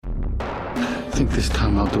think this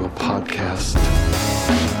time I'll do a podcast.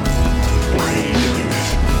 Why are you doing this?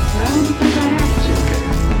 Well, because I have to. Okay,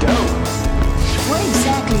 dope. What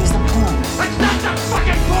exactly is the point? That's not the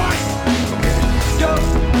fucking point! Okay, dope.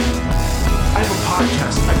 I have a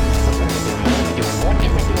podcast.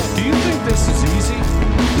 Do you think this is easy?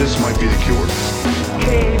 This might be the cure.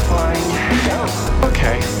 Okay, fine. Dope.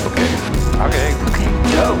 Okay.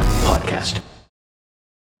 Dope.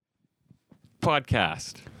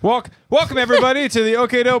 Podcast. Welcome everybody to the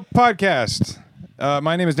OK Dope podcast.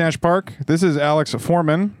 My name is Nash Park. This is Alex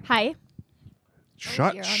Foreman. Hi.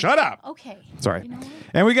 Shut up. Okay. Sorry. You know what?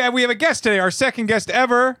 And we have a guest today, our second guest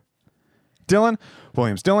ever, Dylan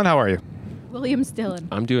Williams. Dylan, how are you? Williams Dillon.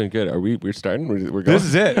 I'm doing good. We're starting? We're going? This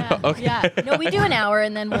is it. Yeah. Okay. Yeah. No, we do an hour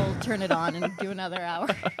and then we'll turn it on and do another hour.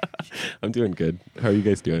 I'm doing good. How are you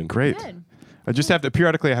guys doing? Great. Good. I just have to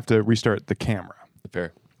periodically restart the camera.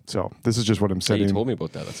 Fair. So this is just what I'm Yeah, setting. you told me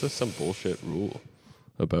about that. That's just some bullshit rule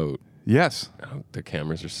about Yes. how the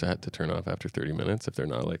cameras are set to turn off after 30 minutes if they're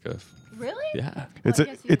not like a... Really? Yeah. It's Well,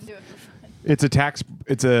 I a- guess you it's- can do it for fun. It's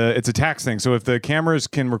a tax thing. So if the cameras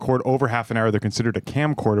can record over half an hour, they're considered a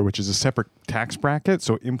camcorder, which is a separate tax bracket.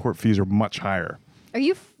 So import fees are much higher. Are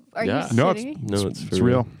you Yeah. you No, kidding? No, it's It's for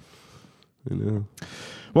real. I know.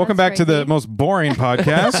 Welcome That's back to the crazy. most boring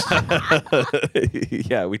podcast.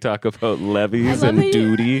 Yeah, we talk about I levies love and that you-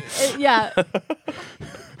 duty. Yeah.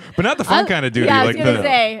 But not the fun kind of duty. Yeah, I like was gonna the,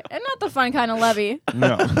 say, and not the fun kind of levy.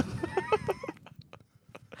 No.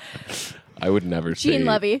 I would never say... Gene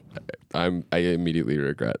Levy. I immediately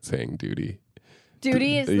regret saying duty.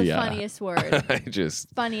 Duty is the Yeah. funniest word. I just...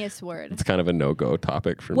 Funniest word. It's kind of a no-go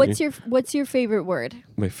topic for me. What's your favorite word?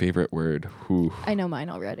 My favorite word? Who? I know mine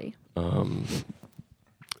already. Um...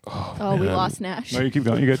 Oh, we man. lost Nash. No, you keep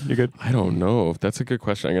going. You're good. You're good. I don't know. That's a good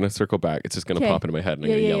question. I'm going to circle back. It's just going to 'Kay. pop into my head and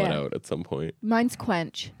Yeah, I'm going to yeah, yell yeah. it out at some point. Mine's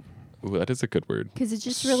quench Ooh, that is a good word. because it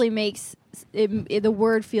just really makes the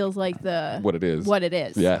word feels like What it is. What it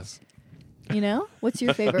is. Yes. You know? What's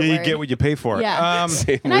your favorite Yeah, word? you get what you pay for. Yeah.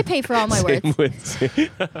 Same And I pay for all my same words.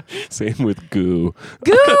 Same with goo.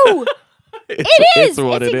 Goo! It is. It's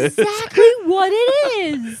what it is. Exactly what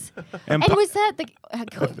it is. And And was that the?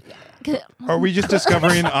 are we just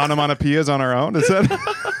discovering onomatopoeias on our own? Is that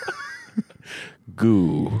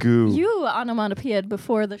Goo. goo? You onomatopoeia'd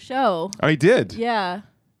before the show. I did. Yeah.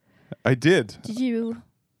 I did. Did you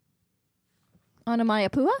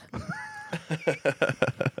onomatopoeia?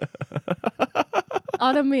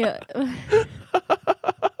 Onomia.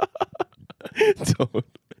 Don't.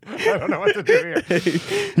 I don't know what to do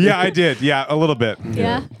here. Yeah, I did. Yeah, a little bit.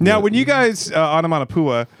 Yeah. Now, when you guys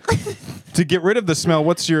onomatopoeia, to get rid of the smell,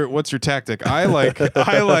 what's your tactic? I like.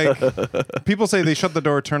 People say they shut the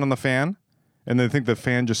door, turn on the fan, and they think the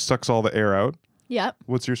fan just sucks all the air out. Yep.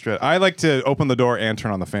 What's your strat? I like to open the door and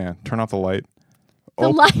turn on the fan. Turn off the light. The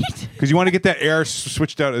light Because you want to get that air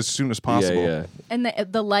switched out as soon as possible. Yeah, and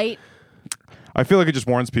the light. I feel like it just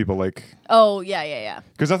warns people, like, Oh yeah.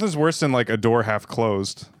 because nothing's worse than like a door half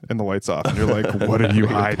closed and the lights off, and you're like, "What are you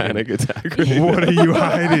hiding? Panic attack. What are you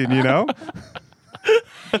hiding?" You know?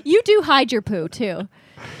 You do hide your poo too.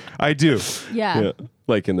 I do. Yeah. Yeah.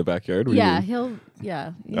 Like in the backyard? What do you Yeah. mean? He'll.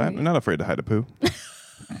 Yeah. I'm not afraid to hide a poo.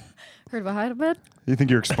 Heard of a hide a bed? You think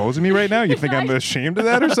you're exposing me right now? You think I'm ashamed of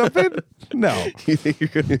that or something? No. You think you're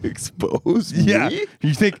going to expose Yeah. me?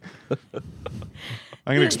 You think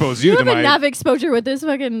I'm gonna expose you You to have my? enough exposure with this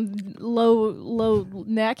fucking low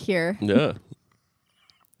neck here. Yeah.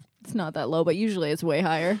 It's not that low, but usually it's way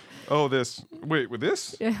higher. Oh, this. Wait, with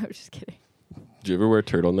this? Yeah, I'm just kidding. Do you ever wear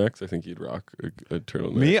turtlenecks? I think you'd rock a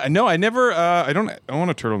turtleneck. Me? No, I never. I don't own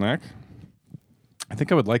a turtleneck. I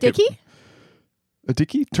think I would like Dickie? it. A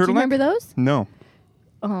Dickie turtleneck? Do you remember those? No.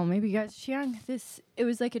 Oh, maybe you guys young. It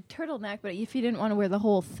was like a turtleneck, but if you didn't want to wear the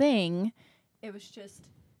whole thing, it was just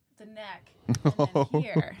the neck and then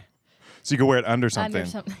here. So you could wear it under something.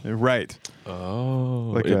 something. Right.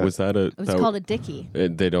 Oh. Like Was that a... It was called a Dickie.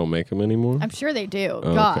 They don't make them anymore? I'm sure they do.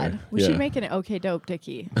 Oh, God, okay. we Yeah. should make an OK Dope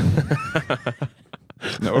Dickie.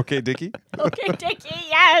 No. Okay, Dickie. OK Dickie,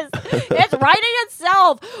 yes, it's writing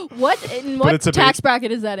itself. What it's a tax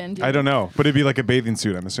bracket is that in? I don't know, but it'd be like a bathing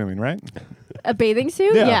suit. I'm assuming, right? A bathing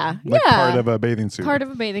suit? Yeah, Like part of a bathing suit. Part of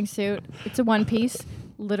a bathing suit. It's a one piece,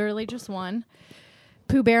 literally just one.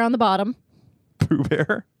 Pooh Bear on the bottom. Pooh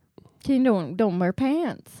Bear. You don't wear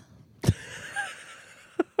pants.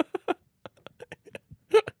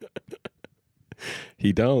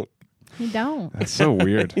 He don't. You don't. That's so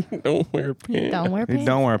weird. Don't wear pants. Don't wear They pants.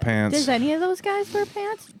 don't wear pants. Does any of those guys wear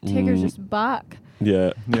pants? Tigger's just buck.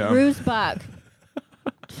 Yeah. Yeah. Bruce buck.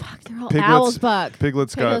 Fuck, they're all Piglets- owls buck.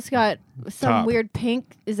 Piglet's Piglet's got some top. weird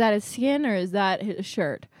pink. Is that his skin or is that his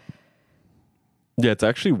shirt? Yeah, it's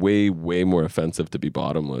actually way more offensive to be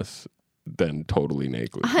bottomless than totally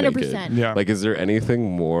naked. 100%. Yeah. Like, is there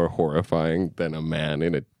anything more horrifying than a man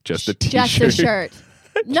in just a t-shirt? Just a shirt.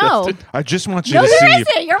 No. I just want you No, to there see.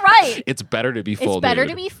 isn't. You're right. It's better to be full It's better nude.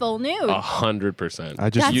 to be full nude. 100%. I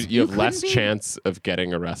just- you You have less couldn't be- chance of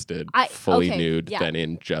getting arrested I- fully okay, nude yeah. than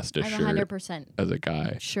in just a I'm shirt 100% as a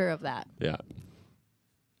guy. sure of that. Yeah.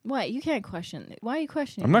 What? You can't question. Why are you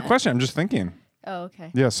questioning? I'm not that? questioning. I'm just thinking. Oh,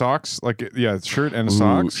 okay. Yeah, socks. Like, yeah, shirt and Ooh,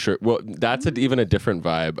 socks. sure. Well, that's even a different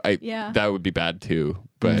vibe. Yeah. That would be bad too. I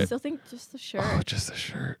But still think just the shirt. oh, just a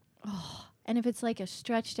shirt. And if it's like a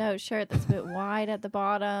stretched out shirt that's a bit wide at the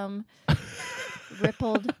bottom,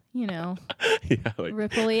 rippled, Yeah, like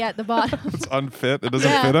ripply at the bottom. It's unfit. It doesn't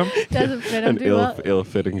Yeah. fit him. Doesn't fit him an too well.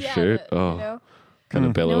 ill-fitting Yeah, shirt. but, Oh, you know, kind of you know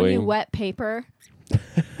when billowing. you wet paper,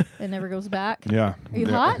 it never goes back. Yeah. Are you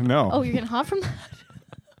Yeah. hot? No. Oh, you're getting hot from that.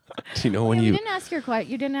 Do you know when Yeah, you? you didn't ask your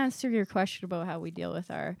you didn't answer your question about how we deal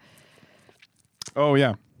with our. Oh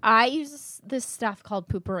yeah. I use this stuff called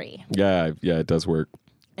Poopery, Yeah, it does work.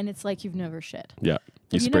 and it's like you've never shit. Yeah, you Have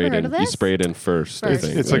you spray never it heard in. of You this? spray it in first. I First.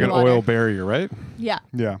 think. It's like right? an Water. oil barrier, right? Yeah,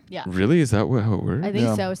 Yeah. yeah. Really? Is that how it works? I think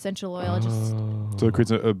Yeah. so. Essential oil just. So it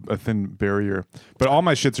creates a thin barrier. But all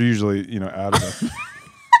my shits are usually, out of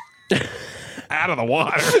the out of the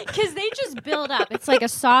water. Because they just build up. It's like a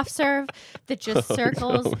soft serve that just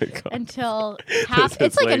circles oh my God. until half. is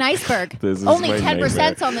It's like an like- iceberg. this is Only my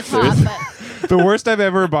 10% on the top. nightmare. But The worst I've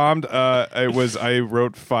ever bombed, I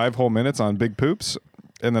wrote 5 whole minutes on big poops,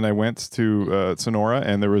 and then I went to Sonora,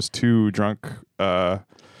 and there was 2 drunk, some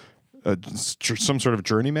sort of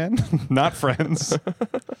journeymen, not friends.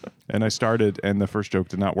 And I started, and the first joke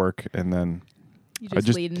did not work, and then you I just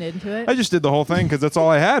just- leading into it. I just did the whole thing because that's all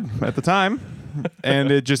I had at the time,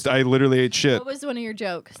 and I literally ate shit. What was one of your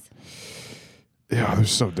jokes? Yeah, they're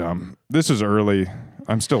so dumb. This is early.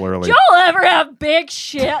 I'm still early. Y'all ever have big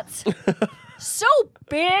shits? So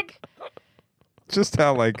big. Just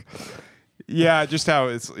how just how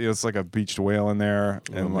it's like a beached whale in there,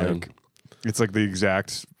 and man. it's like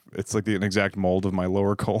an exact mold of my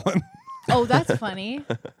lower colon. Oh, that's funny.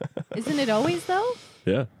 Isn't it always though?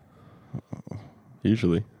 Yeah.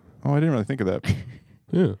 Usually. Oh, I didn't really think of that.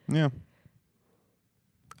 Yeah. Yeah.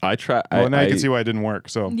 I try. Well, now I you can see why it didn't work.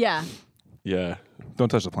 So Yeah. Yeah. don't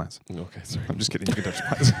touch the plants. Okay. Sorry. I'm just kidding. You can touch the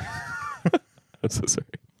plants. I'm so sorry.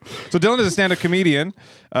 So Dylan is a stand-up comedian.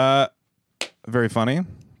 Very funny.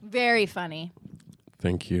 Very funny.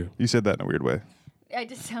 Thank you. You said that in a weird way. I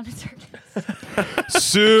just sounded sarcastic.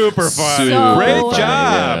 Super funny. So Great funny. job.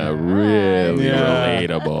 Yeah, really Yeah.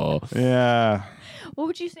 relatable. Yeah. What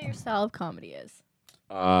would you say your style of comedy is?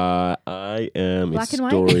 I am Black a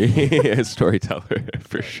and white? a storyteller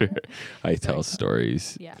for sure. I tell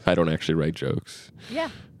stories. Yeah. I don't actually write jokes, Yeah.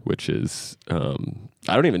 which is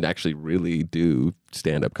I don't even actually really do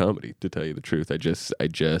stand-up comedy, to tell you the truth.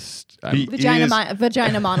 He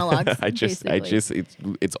Vagina monologues. basically.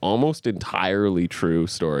 it's almost entirely true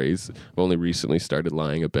stories. I've only recently started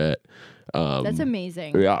lying a bit. That's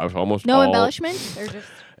amazing. Yeah, I've almost No all- embellishment or just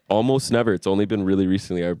Almost never. It's only been really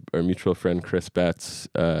recently. Our mutual friend Chris Betts,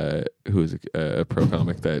 who is a pro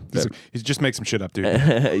comic that He just makes some shit up, dude.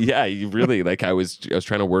 yeah, you really like. I was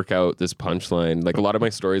trying to work out this punchline. Like a lot of my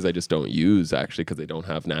stories, I just don't use actually because they don't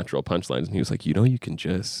have natural punchlines. And he was like, you can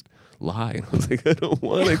just lie. And I was like, I don't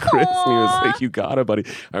want to, Chris. And he was like, you gotta, buddy.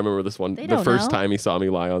 I remember this one. They The don't first know. time he saw me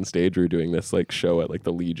lie on stage, we were doing this like show at like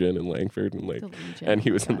the Legion in Langford, and like, The Legion, and he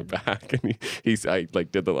oh was in the God. back, and I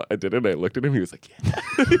did it. And I looked at him. He was like, yeah.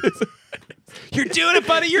 You're doing it,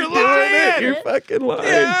 buddy. You're Doing it. lying. You're fucking lying.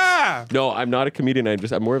 Yeah. No, I'm not a comedian.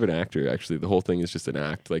 I'm more of an actor, actually. The whole thing is just an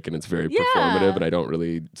act, like, and it's very Yeah. performative, and I don't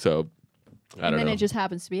really, so, I and don't then know. it just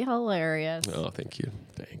happens to be hilarious. Oh, thank you.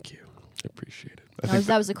 Thank you. I appreciate it.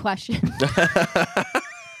 That was a question.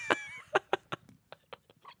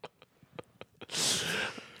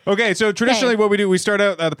 Okay, so traditionally Okay. what we do, we start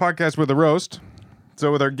out the podcast with a roast.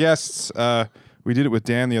 So with our guests, we did it with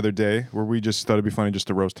Dan the other day, where we just thought it'd be funny just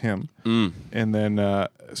to roast him, and then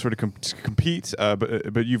sort of compete.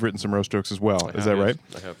 But you've written some roast jokes as well. Is that right?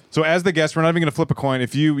 I have. So as the guest, we're not even going to flip a coin.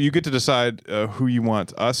 If you get to decide who you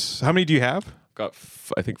want. Us. How many do you have? Got,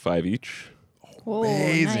 I think, 5 each. Oh,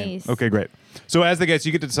 nice. Okay, great. So as the guest,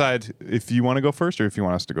 you get to decide if you want to go first or if you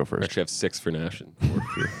want us to go I first. actually have 6 for Nash and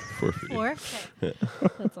 4 for you. 4? Okay.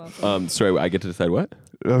 That's awesome. Sorry, I get to decide what?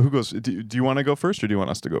 Who goes? Do you want to go first or do you want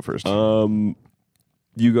us to go first?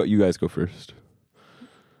 You guys go first.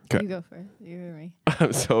 okay. You go first. You or me.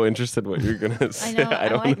 I'm so interested what you're gonna I say. know. I I'm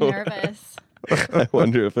don't like know. nervous. I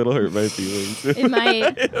wonder if it'll hurt my feelings. It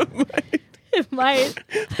might. It might.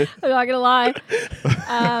 I'm not gonna lie.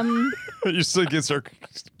 You still get start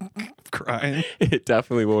crying. It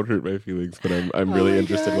definitely won't hurt my feelings, but I'm really my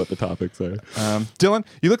interested in God. what the topics are. Dylan,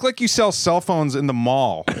 you look like you sell cell phones in the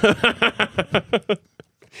mall.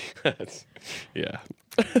 Yeah.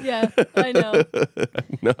 Yeah, I know.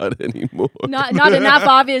 Not anymore. Not enough,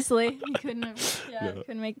 obviously. You couldn't have,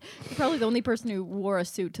 couldn't make. You're probably the only person who wore a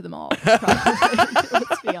suit to the mall. Probably.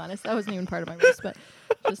 Let's be honest. That wasn't even part of my list, but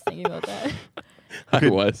just thinking about that. I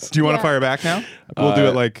was. Do you want to Yeah. fire back now? We'll do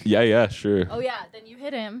it like. Yeah, sure. Oh yeah, then you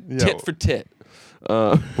hit him. Yeah. Tit for tit.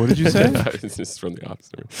 What did you say? This is from the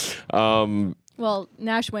opposite room. Well,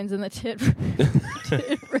 Nash wins in the tit,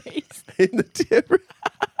 tit race. In the tit race.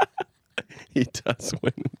 He does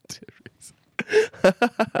win in the tit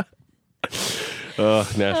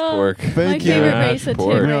race. Nash pork. My Thank you. favorite Nash race, a tit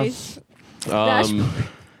pork. race. Nash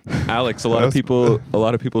Alex, a lot of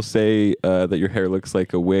people say that your hair looks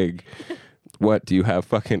like a wig. What, do you have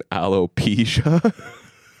fucking alopecia?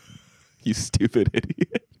 You stupid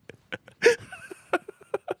idiot.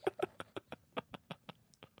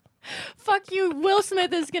 Fuck you. Will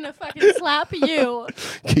Smith is gonna fucking slap you.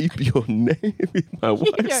 Keep your name, my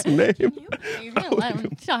wife's name. You're gonna let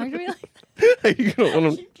him talk to me like You don't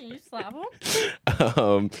want that? Can you slap him.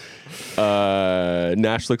 him?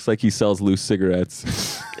 Nash looks like he sells loose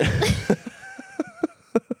cigarettes.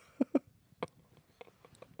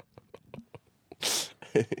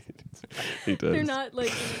 He does. They're not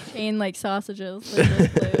like in a chain like sausages. They're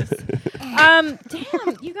just loose. Damn,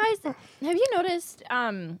 you guys, have you noticed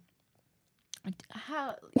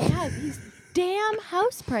how these damn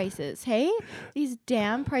house prices, hey? These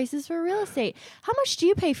damn prices for real estate. How much do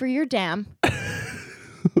you pay for your dam? Because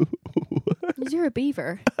you're a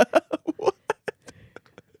beaver.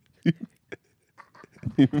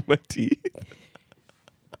 My teeth.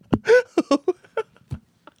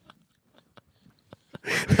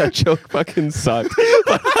 That joke fucking sucked.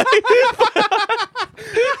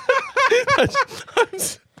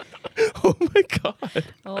 Oh my god.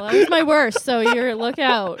 Well, that was my worst, so you're look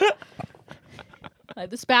out.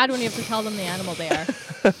 It's bad when you have to tell them the animal they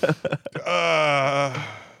are.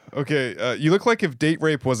 Okay. You look like if date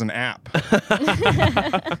rape was an app.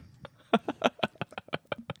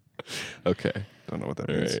 Okay. Don't know what that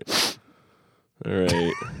All means. right. All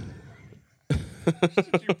right.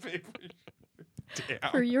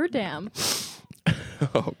 For your dam.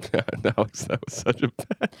 Oh god, Alex, that was such a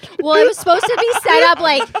bad. Well, it was supposed to be set up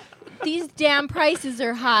like these damn prices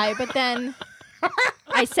are high, but then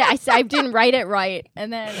I didn't write it right,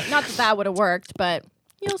 and then not that would have worked, but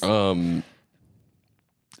you'll see.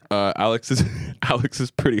 Alex is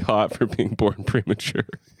pretty hot for being born premature.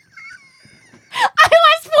 I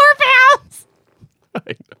was 4 pounds,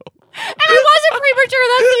 I know. and I wasn't premature.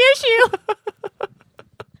 That's the issue.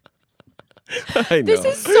 I know. This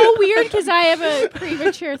is so weird because I have a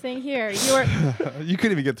premature thing here. You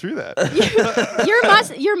couldn't even get through that.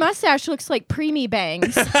 Your mustache looks like preemie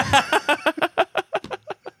bangs.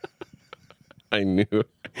 I knew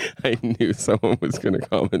someone was going to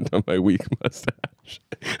comment on my weak mustache.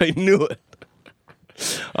 I knew it.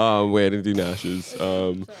 Wait, I didn't do Nash's.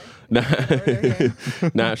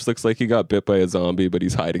 Nash looks like he got bit by a zombie, but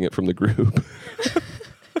he's hiding it from the group.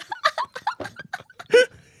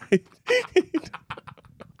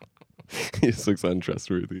 He just looks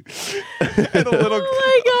untrustworthy. And a little, Oh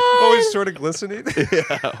my god! always sort of glistening.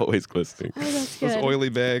 Yeah, always glistening. Oh, that's Those good. oily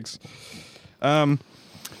bags. You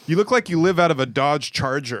look like you live out of a Dodge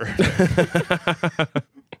Charger.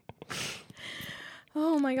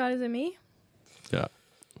 Oh my god, is it me? Yeah.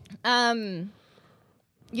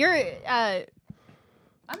 You're I'm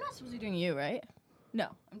not supposed to be doing you, right? No,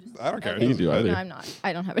 I'm just. I don't care. You can do either. No, I'm not.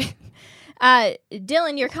 I don't have it.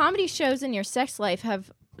 Dylan, your comedy shows and your sex life have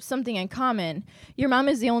something in common. Your mom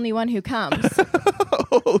is the only one who comes.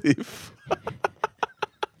 Holy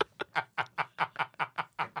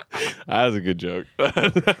That was a good joke.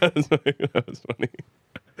 That was funny.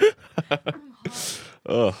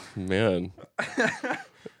 Oh, man.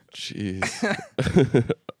 Jeez.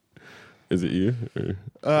 Is it you?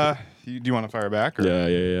 Or? Do you want to fire back? Or?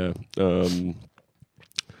 Yeah.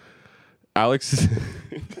 Alex is...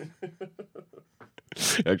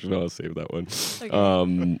 Actually, no, I'll save that one.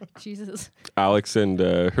 Okay. Jesus. Alex and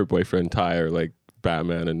her boyfriend Ty are like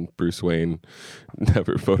Batman and Bruce Wayne,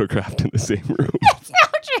 never photographed in the same room. That's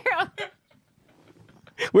not true.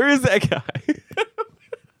 Where is that guy? It's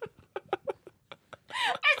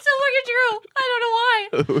so fucking true. I don't know why.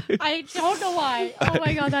 I don't know why. Oh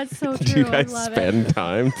my god, that's so true. Do you guys I love spend it.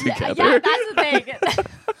 time together? Yeah, that's the thing.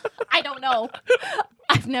 I don't know.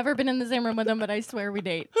 I've never been in the same room with him, but I swear we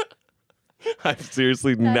date. I've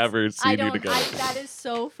seriously never seen you together. That is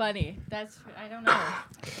so funny. I don't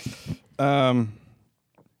know.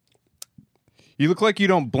 You look like you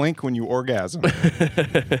don't blink when you orgasm.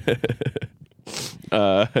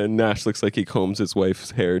 Nash looks like he combs his wife's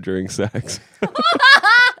hair during sex.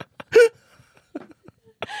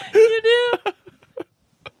 You do.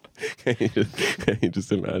 Can you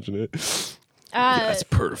just imagine it? That's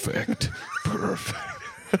perfect. Perfect.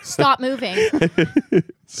 Stop moving.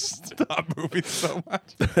 Stop moving so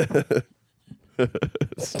much.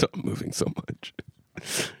 Stop moving so much.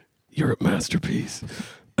 You're a masterpiece.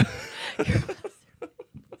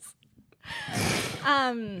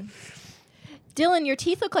 Dylan, your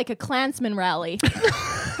teeth look like a Klansman rally.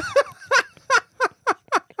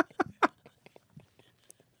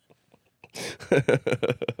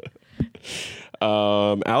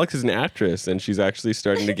 Alex is an actress, and she's actually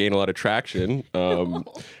starting to gain a lot of traction.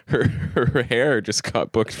 Her hair just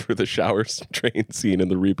got booked for the shower train scene in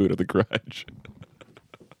the reboot of The Grudge.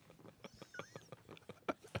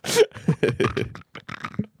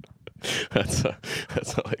 That's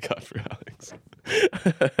all I got for Alex.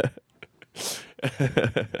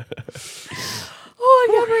 Oh, I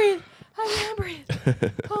can't breathe. I can't breathe.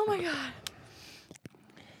 Oh my god.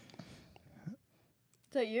 Is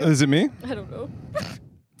that you? Is it me? I don't know.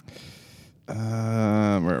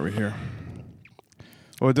 Where are we here?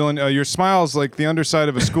 Well, Dylan, your smile's like the underside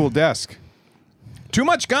of a school desk. Too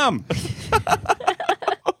much gum.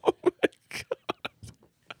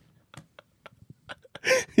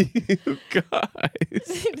 You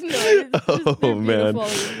guys. Oh man,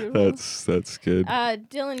 that's good.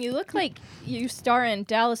 Dylan, you look like you star in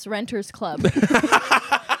Dallas Renters Club. That's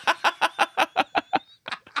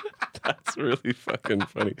really fucking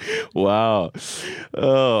funny. Wow.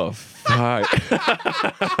 Oh fuck.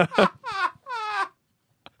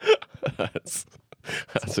 That's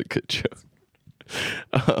a good joke.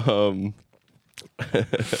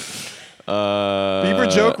 Beaver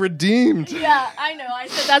joke redeemed. Yeah, I know. I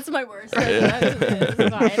said that's my worst. It's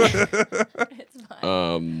fine. It's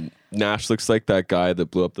fine. Nash looks like that guy that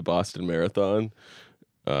blew up the Boston Marathon.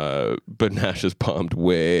 But Nash has bombed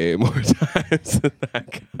way more times than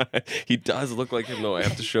that guy. He does look like him, though. I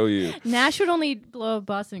have to show you. Nash would only blow up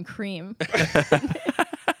Boston Cream.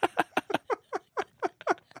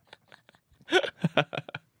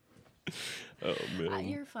 Oh man,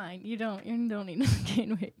 You're fine. You don't need to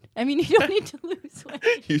gain weight. I mean, you don't need to lose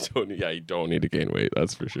weight. you don't need to gain weight.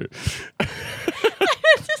 That's for sure. I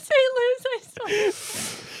had to say lose. I still.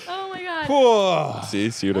 Oh my god. Whoa.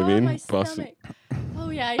 See what I Oh, mean? my Boston. stomach.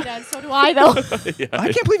 Oh yeah, yeah. So do I though. Yeah,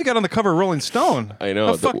 I can't believe he got on the cover of Rolling Stone. I know.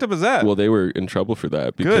 How fucked up is that? Well, they were in trouble for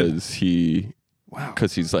that Good. because he's Wow.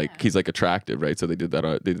 he's like attractive, right? So they did that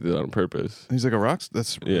on purpose. He's like a rock.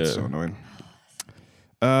 That's Yeah. so annoying.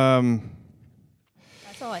 That's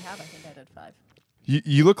all I have. I think I did 5.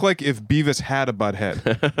 You look like if Beavis had a butt head.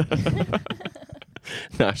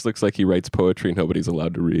 Nash looks like he writes poetry nobody's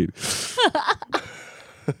allowed to read.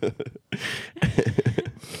 What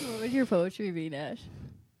would your poetry be, Nash?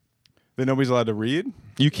 That nobody's allowed to read.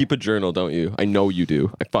 You keep a journal, don't you? I know you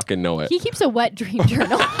do. I fucking know it. He keeps a wet dream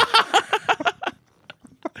journal.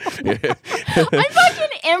 I'm fucking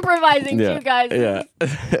improvising Yeah. too, guys. Yeah.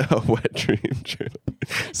 A wet dream journal.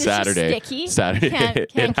 Saturday. Sticky? Saturday. Can't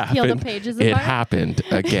it peel the happened. pages It apart? happened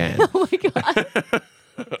again. Oh my god.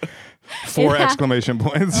 4 Yeah. exclamation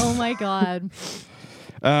points. Oh my god.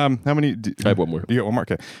 How many? I have one more. You got one more.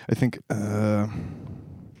 Okay. I think. Do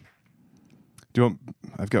you want?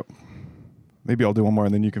 I've got. Maybe I'll do one more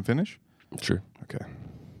and then you can finish. Sure. Okay.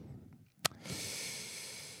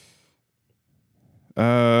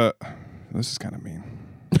 This is kind of mean.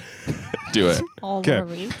 Do it.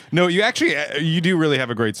 Okay. No, you actually you do really have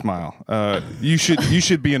a great smile. You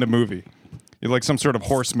should be in a movie. You're like some sort of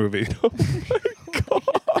horse movie.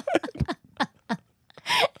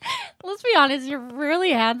 Let's be honest, you're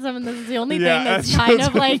really handsome, and this is the only thing Yeah, that's kind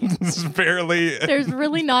of like. this is barely There's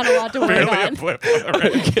really not a lot to work barely a on. blip.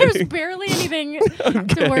 Alright. There's barely anything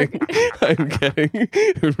to work. I'm getting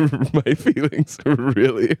my feelings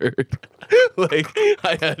really hurt. Like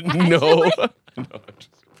I had no,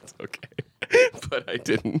 it's okay. But I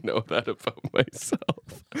didn't know that about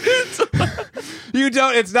myself. You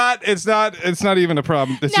don't. It's not even a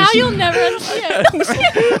problem. It's Now just, you'll never understand.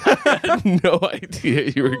 I had no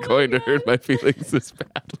idea you were going to hurt my feelings this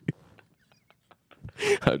badly.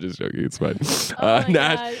 I'm just joking. It's fine. Oh my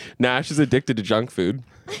God. Nash is addicted to junk food.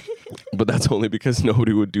 But that's only because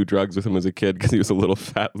nobody would do drugs with him as a kid because he was a little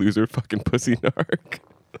fat loser fucking pussy narc.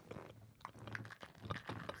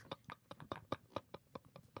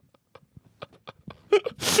 Oh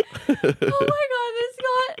my god, this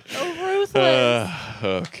got ruthless.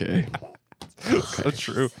 Okay. so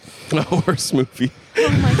true. A horse movie. Oh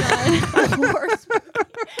my god. Horse.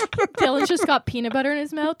 Dylan Someone's just got peanut butter in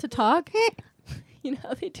his mouth to talk. You know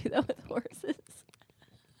how they do that with horses.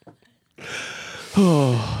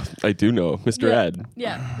 Oh, I do know, Mr. Yeah. Ed.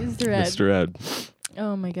 Yeah, Mr. Ed. Mr. Ed.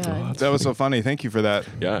 Oh my god. That was so funny. Thank you for that.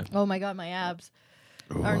 Yeah. Oh my god, my abs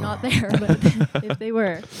are not there, but if they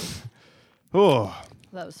were, Oh,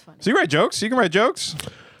 that was funny. so you write jokes? You can write jokes.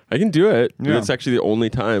 I can do it. Yeah. It's actually the only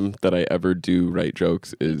time that I ever do write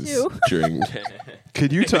jokes is too. during.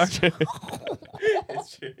 Could you talk?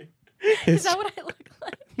 Is that what I look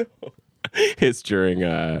like? It's during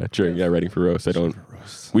writing for roast. I don't.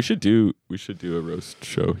 We should do a roast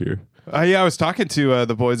show here. Yeah, I was talking to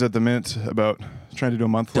the boys at the Mint about trying to do a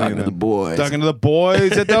monthly. Talking to the boys. Talking to the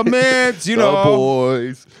boys at the Mint. You know,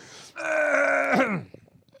 boys.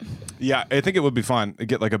 Yeah, I think it would be fun to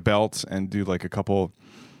get like a belt and do like a couple,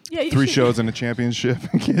 Yeah, you 3 should. shows in a championship.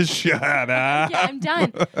 Shut up. Yeah, I'm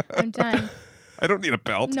done. I'm done. I don't need a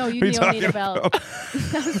belt. No, you What are don't need a talking belt. about?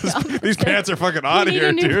 That was the opposite. These pants are fucking out of You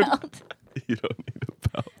here, need a new dude. belt. You don't need a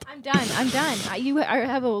belt. I'm done. I'm done. You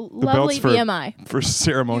have a The lovely belt's for, BMI. for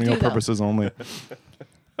ceremonial You do, though. purposes only.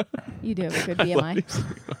 You do have a good BMI.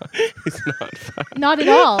 He's not fat. Not at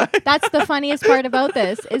all. That's the funniest part about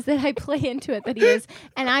this is that I play into it that he is,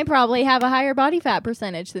 and I probably have a higher body fat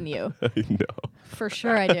percentage than you. I know. For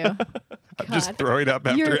sure, I do. I'm just God. throwing up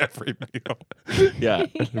after You're- every meal. Yeah,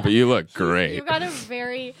 but you look great. You got a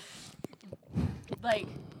very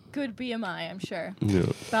good BMI, I'm sure. Yeah.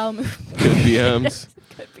 Bowel movement. Good BMs.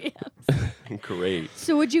 Good BMs. Great.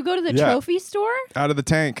 So would you go to the Yeah. trophy store? Out of the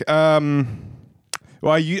tank.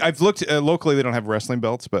 Well, I've looked locally. They don't have wrestling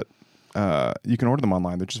belts, but you can order them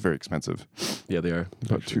online. They're just very expensive. Yeah, they are.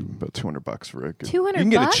 About $200 for a good. 200 You can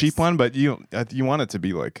get bucks? a cheap one, but you want it to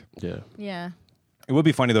be like. Yeah. Yeah. It would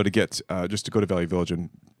be funny though to get just to go to Valley Village and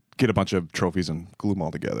get a bunch of trophies and glue them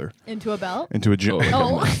all together Into a belt? into a gym.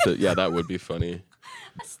 Oh. Yeah, that would be funny.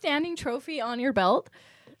 A standing trophy on your belt?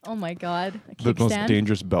 Oh my god. A The most kickstand?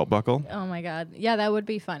 dangerous belt buckle. Oh my god. Yeah, that would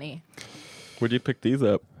be funny. Where'd you pick these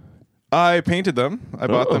up? I painted them. I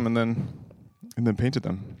bought Oh. them and then painted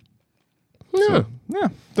them. Yeah. So, yeah.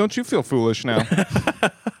 Don't you feel foolish now?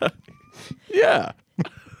 Yeah.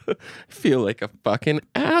 I feel like a fucking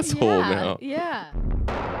asshole yeah. now. Yeah.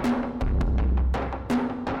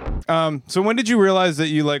 So when did you realize that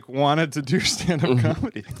you wanted to do stand-up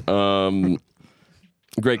comedy?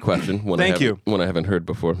 Great question. One Thank you. One I haven't heard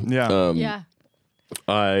before. Yeah. Yeah.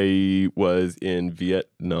 I was in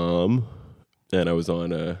Vietnam, and I was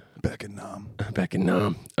on a Back in Nam. back in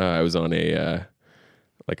Nam. I was on a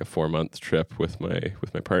 4-month trip with my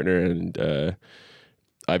partner, and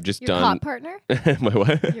I've just Your done cop partner? my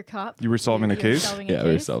what? Your cop? You were solving a You're case? solving a Yeah, we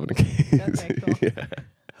were case? solving a case. Okay, cool. Yeah.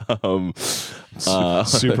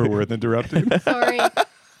 Super worth interrupting. Sorry.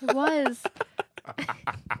 It was.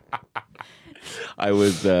 I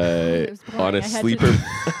was was boring. on a I had to- sleeper.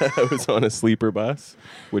 I was on a sleeper bus,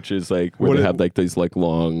 which is where What they it- have these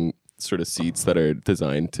long sort of seats that are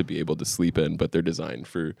designed to be able to sleep in, but they're designed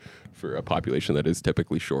for a population that is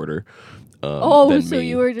typically shorter. Than so me.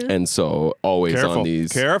 you were just- and so always Careful. on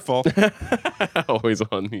these Careful. always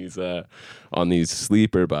on these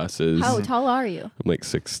sleeper buses. How tall are you? I'm like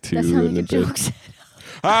 6'2" That sounded and a like a bit. joke.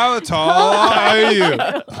 How tall are you?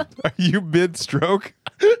 Are you mid-stroke?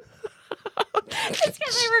 It's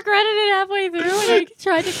because I regretted it halfway through and I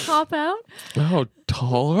tried to cop out. How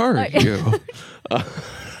tall are Like- you?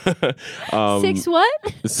 6 what?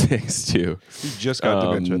 6'2". You just got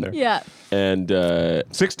dementia there. Yeah. And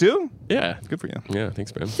 6'2"? yeah. Good for you. Yeah,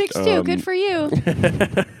 thanks, man. 6'2". Good for you.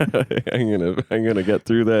 I'm gonna get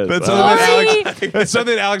through this. That's Sorry. something Alex. That's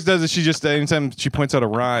something Alex does. Is she just anytime she points out a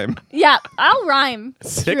rhyme? Yeah, I'll rhyme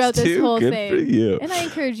throughout this 6'2", whole good thing. for you. And I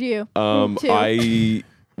encourage you. too. I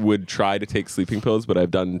would try to take sleeping pills, but I've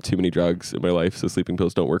done too many drugs in my life, so sleeping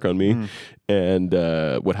pills don't work on me. And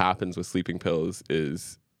what happens with sleeping pills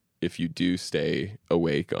is if you do stay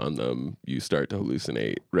awake on them, you start to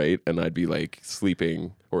hallucinate, right? And I'd be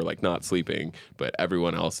sleeping or not sleeping, but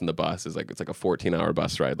everyone else in the bus is it's like a 14-hour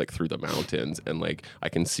bus ride through the mountains, and I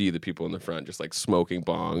can see the people in the front just smoking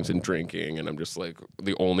bongs and drinking, and I'm just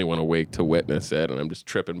the only one awake to witness it, and I'm just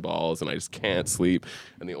tripping balls, and I just can't sleep.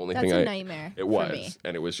 And the only That's thing a nightmare it for was, me.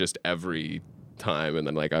 and it was just every time, and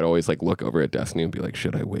then I'd always look over at Destiny and be like,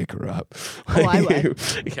 should I wake her up? Oh, I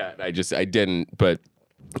would. Yeah, I didn't, but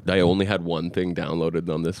I only had one thing downloaded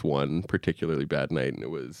on this one particularly bad night, and it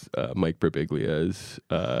was Mike Birbiglia's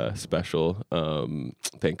special,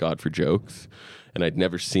 Thank God for Jokes. And I'd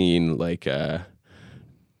never seen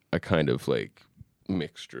a kind of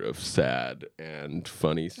mixture of sad and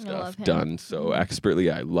funny love stuff him. done so expertly.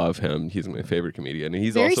 I love him. He's my favorite comedian. And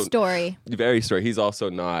he's Very also story. very story. He's also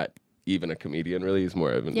not even a comedian really. He's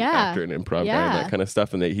more of an Yeah. actor and improv guy and Yeah. that kind of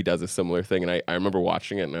stuff. And he does a similar thing. And I remember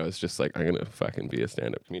watching it and I was just like, I'm gonna fucking be a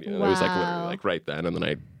stand-up comedian. And it was like literally Wow. like right then. And then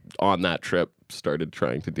I on that trip started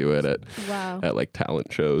trying to do it Wow. at like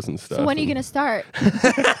talent shows and stuff. So when are you and- gonna start?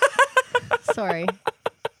 Sorry.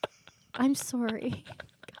 I'm sorry.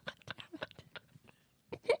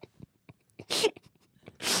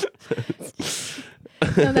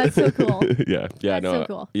 No, that's so cool. yeah, That's no, so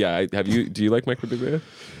cool. yeah. Do you like Mike Birbiglia?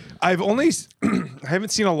 I've only, I haven't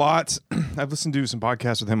seen a lot. I've listened to some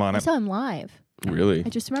podcasts with him on I it. saw him live. Really? I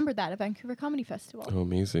just remembered that at Vancouver Comedy Festival. Oh,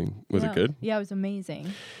 amazing. Was Yeah. it good? Yeah, it was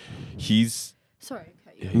amazing. He's Sorry. I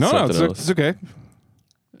cut you. he's No, something it's else. okay.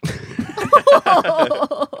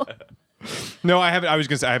 No, I haven't. I was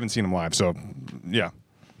gonna say I haven't seen him live, so yeah.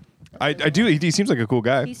 I do. He seems like a cool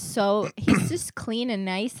guy. He's just clean and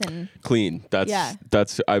nice and Clean. Yeah.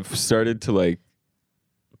 That's I've started to like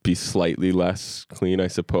be slightly less clean, I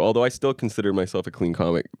suppose. Although I still consider myself a clean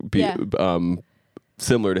comic. Yeah.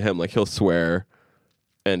 Similar to him, like he'll swear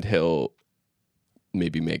and he'll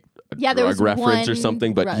maybe make a yeah. There drug was reference or one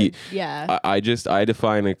something, but drug- yeah. I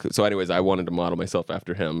define it. So, anyways, I wanted to model myself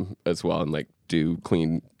after him as well and like do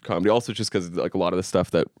clean comedy. Also, just because like a lot of the stuff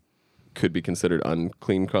that could be considered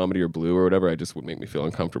unclean comedy or blue or whatever, I just would make me feel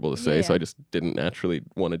uncomfortable to say. Yeah. So I just didn't naturally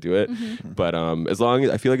want to do it. Mm-hmm. But as long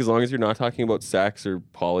as you're not talking about sex or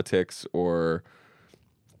politics or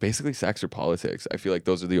basically sex or politics, I feel like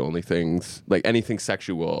those are the only things, like anything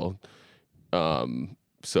sexual.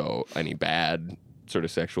 So any bad sort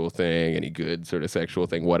of sexual thing, any good sort of sexual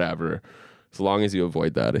thing, whatever. As long as you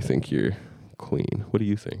avoid that, I think you're clean. What do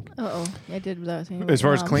you think? Uh-oh. I did that thing. As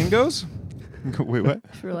far as clean goes. Wait, what? I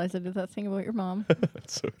just realized I did that thing about your mom.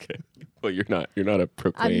 That's okay. Well, you're not a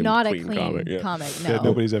proclaimed I'm not a clean clean comic. Yeah. comic. No. Yeah,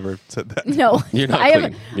 nobody's ever said that. No. You're not I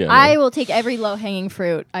clean. Yeah, I no. will take every low hanging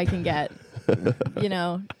fruit I can get. you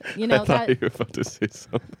know I thought that. you were about to say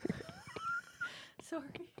something. Sorry.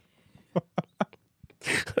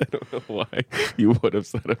 I don't know why you would have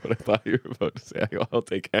said it, but I thought you were about to say,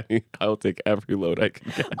 I'll take every load I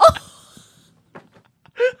can get.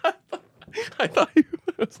 I thought you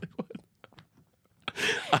I was like,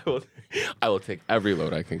 what? I will take every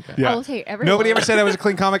load I can get. Yeah. I will take every Nobody load. ever said I was a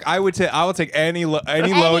clean comic. I will take any load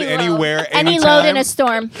anywhere, Any anytime. load in a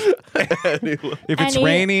storm. Any load. If it's any-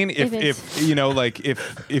 raining, if if you know, like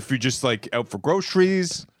if you're just like out for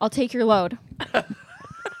groceries. I'll take your load.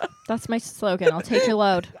 That's my slogan. I'll take your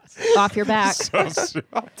load off your back.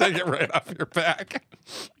 I'll take it right off your back.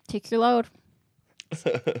 Take your load.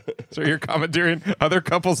 So you're commandeering other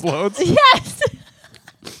couples' loads? Yes.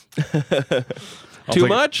 Too take-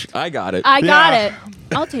 much? I got it. I got Yeah. it.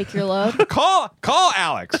 I'll take your load. Call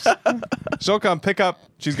Alex. She'll come pick up.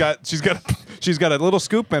 She's got a little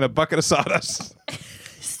scoop and a bucket of sawdust.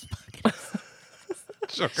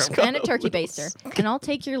 She'll come. And a turkey baster. And I'll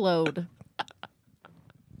take your load.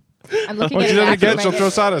 I'm looking What at she it doesn't after get, my she'll name. throw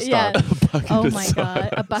sawdust Yeah. on. Oh my god.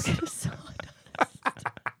 A bucket of sawdust.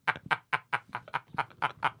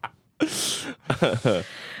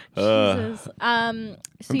 Jesus.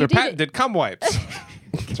 So you They're did patented cum wipes.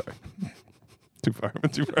 Sorry. Too far.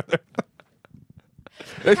 Went too far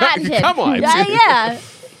there. patented. Come on. Yeah.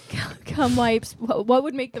 Cum wipes. What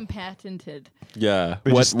would make them patented? Yeah.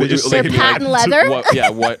 They just They're say patent leather?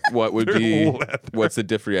 What would They're be leather. what's the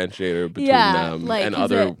differentiator between Yeah, them like, and 'cause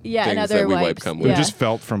other they're- yeah, things and other that we wipe wipes. cum They're with? Yeah. just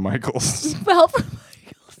felt from Michaels. Felt from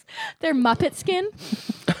Michaels. They're Muppet skin.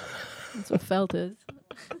 That's what felt is.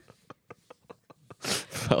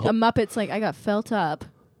 Felt. A Muppet's like, I got felt up.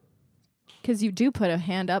 Because you do put a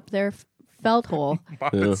hand up their felt hole.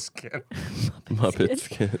 Muppet skin. Muppet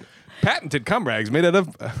skin. Patented cum rags made out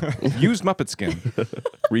of used Muppet skin.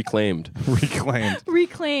 Reclaimed. Reclaimed.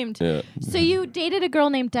 Reclaimed. Yeah. So you dated a girl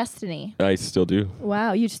named Destiny. I still do.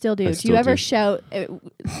 Wow, you still do. Do still you ever do. shout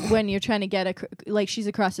when you're trying to get like she's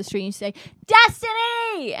across the street and you say,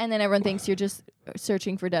 Destiny! And then everyone thinks you're just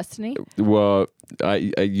searching for Destiny? Well,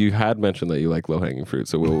 you had mentioned that you like low hanging fruit,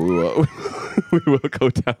 so we will go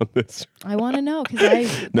down this. I want to know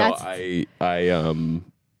because No,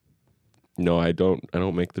 no, I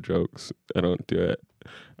don't make the jokes. I don't do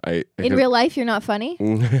it. in real life, you're not funny?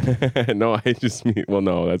 No, I just mean. Well,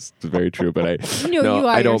 no, that's very true. But No, you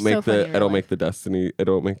are. I don't You're make so funny in I real don't life. make the Destiny. I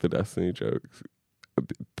don't make the Destiny jokes.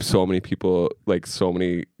 So many people, like so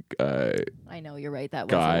many. I know, you're right. That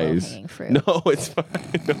was a Guys, low-hanging fruit. no, it's fine.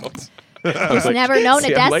 No, it's, He's never known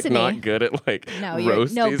see, a I'm like Destiny. not good at like No, you're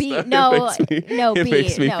roasting no B. stuff. No, It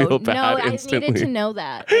makes me no, feel no. bad I instantly. needed to know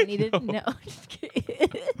that. I needed to know. Just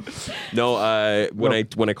kidding. No,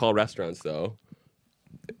 when I call restaurants though,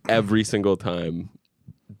 every single time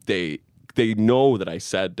they they know that I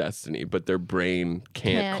said Destiny, but their brain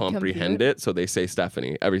can't Can't comprehend compute. it, so they say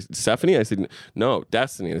Stephanie. Stephanie, I said no,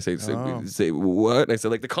 Destiny. And they say what? And I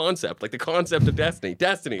said like the concept of Destiny,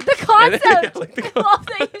 Destiny. The concept. Yeah, like the I love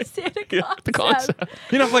that you say the Yeah, concept. the concept.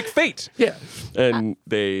 You know, like fate. Yeah, and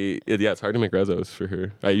it's hard to make rezos for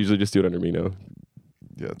her. I usually just do it under Mino.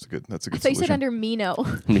 Yeah, that's a good. So you solution. said under Mino.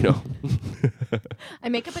 Mino, I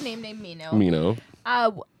make up a name named Mino. Mino.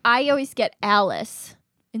 I always get Alice,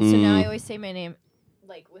 and so now I always say my name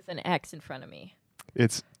like with an X in front of me.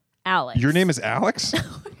 It's Alex. your name is Alex.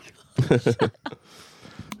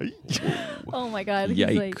 Oh my god. he's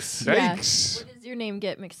like, Yikes. yeah. Yikes. What does your name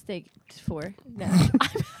get mistaked for? No. I'm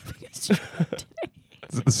having a stroke today.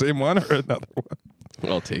 Is it the same one or another one?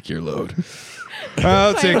 I'll take your load.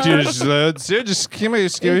 I'll take yours. Just give me.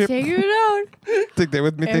 Take you down. Take that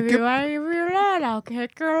with me. Thank you. Everybody give your lad, I'll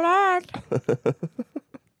kick your lad.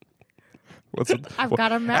 What's with, I've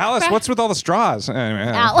got a map. Alice, what's with all the straws? Anyway,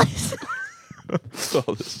 Alice?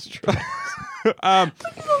 All this stress.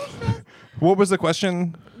 What was the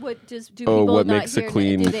question? What do Oh, people what not makes a hear?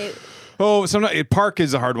 clean- Do they, Oh, sometimes park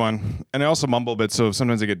is a hard one, and I also mumble a bit. So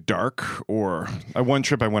sometimes I get dark. Or one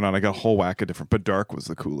trip I went on, I got a whole whack of different. But dark was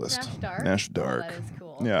the coolest. Nash Dark? Nash Oh, Dark. that is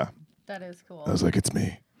cool. Yeah, That is cool. I was like, it's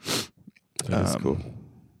me. That's cool.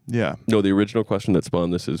 Yeah. No, the original question that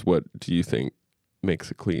spawned this is, what do you think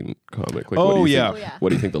makes a clean comic? Like, Oh, what do you yeah. think, Oh, yeah. What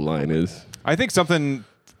do you think the line is? I think something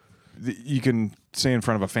that you can say in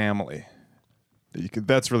front of a family.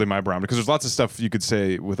 That's really my barometer, because there's lots of stuff you could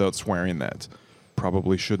say without swearing that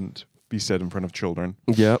probably shouldn't be said in front of children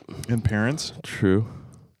Yep, and parents. true.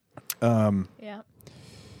 Yeah.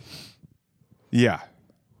 Yeah,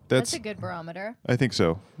 That's a good barometer. I think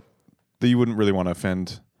so. That you wouldn't really want to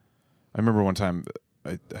offend. I remember one time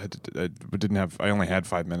I only had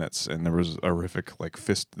 5 minutes, and there was a horrific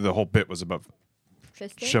fist. The whole bit was about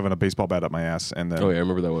Fisting? shoving a baseball bat up my ass, and then Oh yeah, I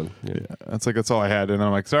remember that one. Yeah. that's all I had, and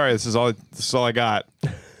I'm like, sorry, this is all I got,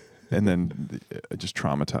 and then I just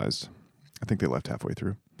traumatized. I think they left halfway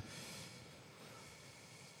through.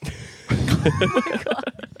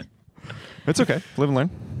 It's okay. Live and learn.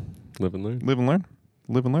 Live and learn. Live and learn.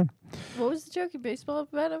 Live and learn. What was the joke? Your baseball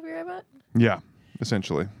bat over your butt? Yeah,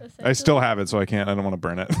 essentially. I still have it, so I don't want to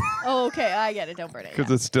burn it Oh, okay. I get it. Don't burn it. because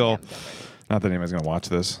yeah. it's still. Yeah, don't burn it. Not that anybody's gonna watch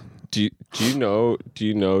this. Do you know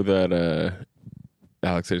that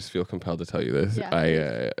Alex, I just feel compelled to tell you this. Yeah.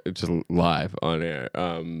 I just live on air.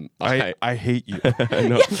 I hate you. I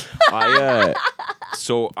know.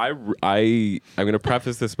 I'm gonna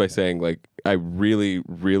preface this by saying, like, I really,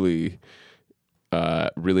 really,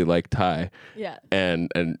 really like Ty. Yeah.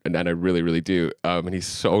 And I really, really do. And he's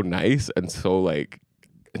so nice and so and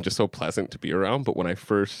just so pleasant to be around. But when I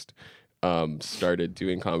first started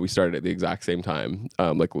doing comedy, we started at the exact same time.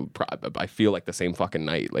 I feel like the same fucking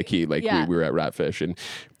night. Yeah. We were at Ratfish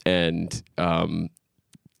and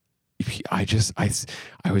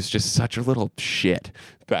I was just such a little shit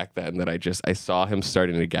back then that I saw him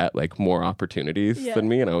starting to get more opportunities Yeah. than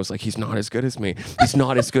me, and I was like, he's not as good as me. He's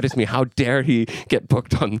not as good as me. How dare he get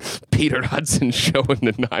booked on Peter Hudson's show in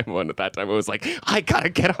the 9-1? At that time, I was like, I gotta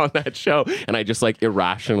get on that show, and I just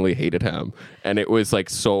irrationally hated him, and it was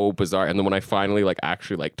so bizarre. And then when I finally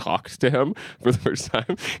actually talked to him for the first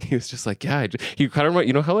time, he was just like, yeah, he kind of,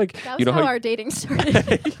 you know how That was how our dating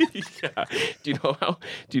started. yeah. Do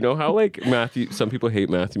you know how Matthew? Some people hate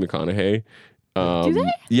Matthew McConaughey. Do they?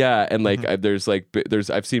 Yeah, and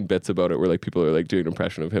I've seen bits about it where people are doing an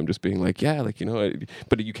impression of him just being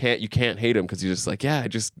but you can't hate him because he's just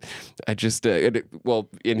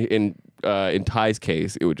in Ty's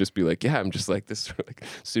case, it would just be I'm just this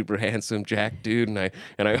super handsome Jack dude, and I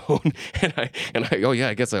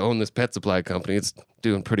I guess I own this pet supply company. It's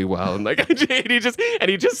doing pretty well, and he just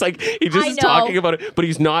is talking about it, but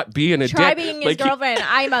he's not being a Try dick. being his girlfriend.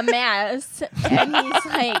 I'm a mess. And he's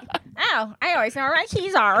like, oh, I always know where my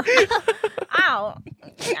keys are. Oh,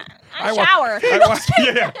 I shower.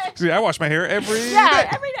 See, I wash my hair every day.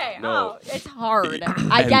 Every day. No. Oh, it's hard.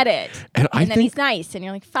 I get it. and I And then think- he's nice, and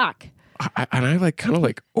you're like, fuck. I kind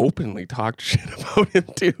of openly talked shit about him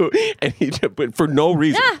too, and but for no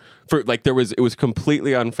reason. Yeah. For it was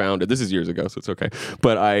completely unfounded. This is years ago, so it's okay.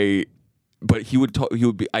 But he would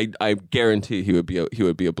be. I guarantee he would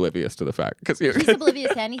be oblivious to the fact because He's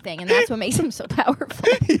oblivious to anything, and that's what makes him so powerful.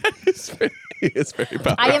 he is very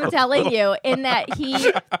powerful. I am telling you, in that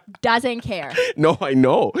he doesn't care. No, I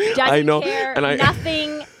know. Doesn't I know. care. And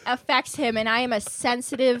Nothing affects him, and I am a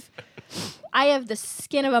sensitive. I have the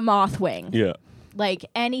skin of a moth wing. Yeah.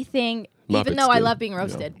 Anything, Muppet even though I skin. love being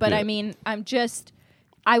roasted. Yeah. But Yeah. I mean, I'm just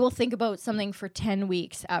I will think about something for 10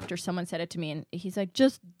 weeks after someone said it to me, and he's like,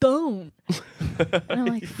 just don't. And I'm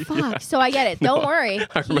like, fuck. So I get it. Don't worry.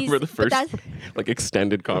 I remember the but first that's- like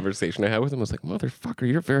extended conversation I had with him. I was like, motherfucker,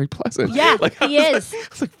 you're very pleasant. Yeah, like, he is. I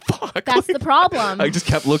was like, fuck. That's the problem. I just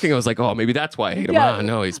kept looking. I was like, oh, maybe that's why I hate him. Yeah. Ah,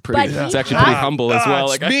 no, he's pretty. But He's he- actually pretty Ah, humble as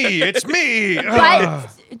well. It's Like, me. It's me. But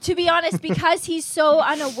to be honest, because he's so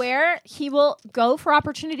unaware, he will go for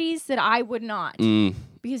opportunities that I would not.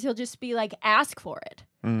 Because he'll just be like, ask for it.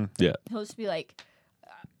 yeah. He'll just be like,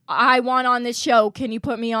 I want on this show. Can you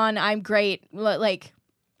put me on? I'm great. Like,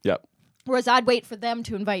 Yep. whereas I'd wait for them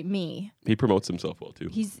to invite me. He promotes himself well too.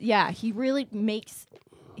 He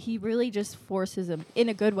really just forces him in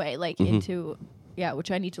a good way, like into,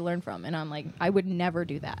 which I need to learn from. And I'm like, I would never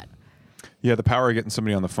do that. Yeah, the power of getting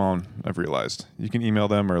somebody on the phone, I've realized. You can email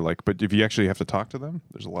them but if you actually have to talk to them,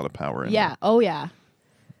 there's a lot of power in Yeah. Oh, yeah.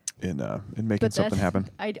 in making something happen.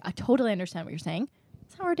 I totally understand what you're saying.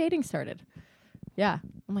 That's how our dating started. Yeah.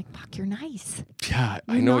 I'm like, fuck, you're nice. Yeah,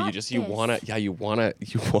 I You're know. not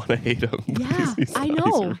You wanna hate him. Yeah, He's I not-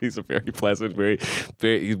 know. He's a very pleasant, very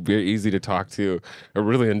easy to talk to. I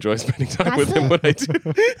really enjoy spending time That's with him it. when I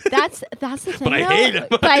do. That's the thing. I though. hate him.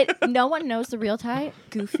 But no one knows the real Ty.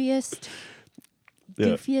 Goofiest,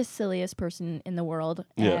 Yeah. silliest person in the world.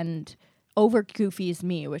 Yeah. And over goofy is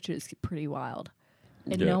me, which is pretty wild.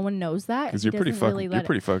 And Yeah. no one knows that. Because He you're pretty doesn't fucking. really You're let it-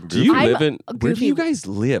 pretty fucking. Do you goofy. I'm live in? a Where do you goofy- guys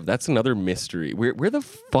live? That's another mystery. Where the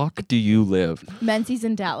fuck do you live? Menzies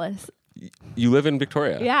in Dallas. You live in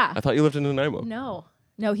Victoria. Yeah. I thought you lived in Nanaimo.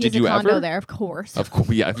 No, he Did has a you condo ever? there, of course. Of course,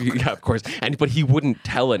 yeah, of course. But he wouldn't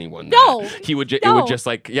tell anyone. No, that. He would. It no. would just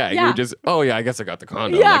like, he Yeah. would just. Oh yeah, I guess I got the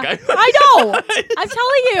condo. Yeah, Like, I know. I'm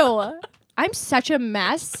telling you, I'm such a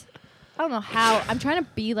mess. I don't know how. I'm trying to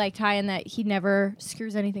be like Ty in that he never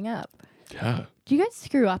screws anything up. yeah. Do you guys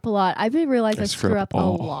screw up a lot? I've realized I screw up a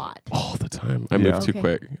lot. all the time. I Yeah. move too Okay.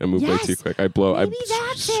 quick. I move way Yes. too quick. I blow. Maybe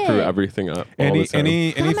that's screw it. everything up. all the time.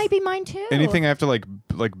 That might be mine too. anything I have to like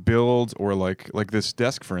build or like this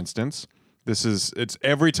desk, for instance. It's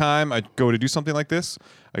every time I go to do something like this,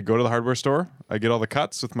 I go to the hardware store, I get all the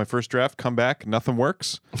cuts with my first draft, come back, nothing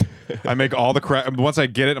works. I make all the crap. Once I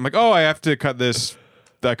get it, I'm like, oh, I have to cut this.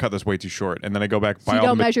 I cut this way too short, and then I go back. So buy you all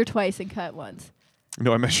don't the measure twice and cut once.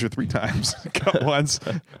 No, I measure 3 times. Cut once.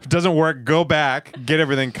 If it doesn't work, go back, get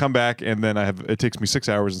everything, come back, and then it takes me 6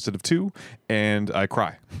 hours instead of 2, and I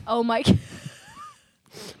cry. Oh my!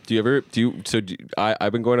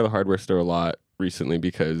 I've been going to the hardware store a lot recently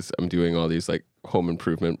because I'm doing all these like home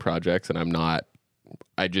improvement projects, and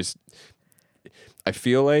I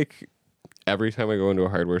feel like every time I go into a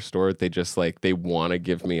hardware store, they just like they want to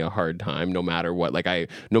give me a hard time no matter what.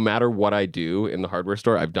 No matter what I do in the hardware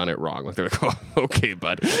store, I've done it wrong. Like they're like, oh, okay,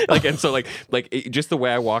 bud. And so just the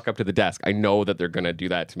way I walk up to the desk, I know that they're gonna do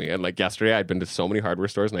that to me. And like yesterday, I'd been to so many hardware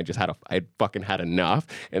stores, and I'd fucking had enough.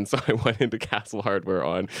 And so I went into Castle Hardware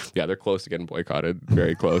they're close to getting boycotted,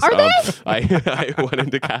 very close. Are they? I went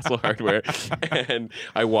into Castle Hardware, and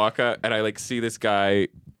I walk up, and I like see this guy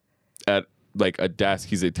at like a desk.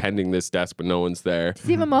 He's attending this desk, but no one's there. Does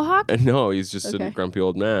he have a mohawk? And no, he's just Okay. a grumpy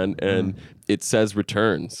old man, and it says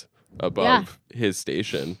returns above his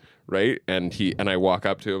station, right? And I walk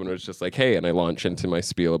up to him, and it's just like, hey, and I launch into my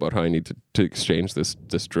spiel about how I need to exchange this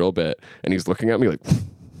drill bit, and he's looking at me like,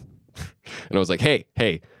 and I was like, hey,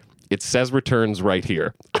 it says returns right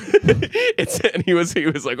here. And he was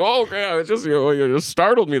like, oh, okay, it's just you just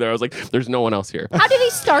startled me there. I was like, there's no one else here. How did he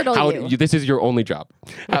startle you? This is your only job.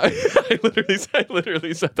 I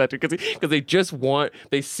literally said that because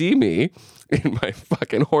they see me in my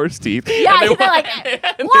fucking horse teeth. Yeah, and they're like,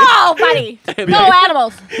 whoa, buddy, no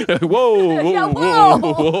animals. whoa,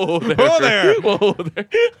 whoa. whoa there. Whoa there.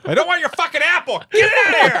 I don't want your fucking apple. Get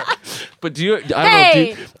it out of here. But do you? I don't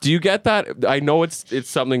Hey. know. Do you get that? I know it's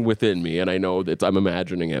something within me, and I know that I'm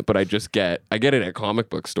imagining it. But I get it at comic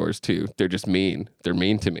book stores too. They're just mean. They're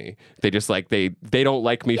mean to me. They just like they don't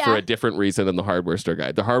like me for Yeah. a different reason than the hardware store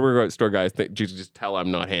guy. The hardware store guys just tell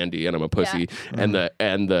I'm not handy and I'm a pussy, and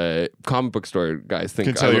the comic book store guys think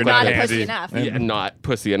Can tell I you're look not Not like a handy. pussy enough. yeah, not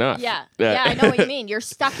pussy enough. Yeah, I know what you mean. You're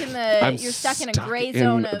stuck in I'm you're stuck in a gray in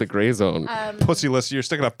zone of the gray zone. Pussyless. You're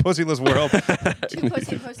stuck in a pussyless world. two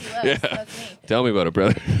pussy lips. That's me. Tell me about it,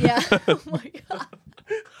 brother. Yeah. Oh my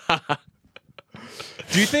god.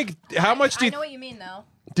 Do you think how much do I you know what you mean though.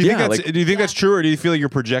 do you Yeah, think that's like- do you think that's true, or do you feel like you're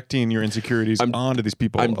projecting your insecurities onto these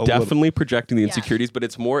people? I'm a little? definitely projecting the insecurities, but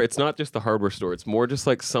it's not just the hardware store. It's more just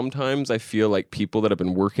like sometimes I feel like people that have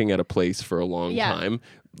been working at a place for a long Yeah. time,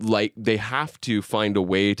 like they have to find a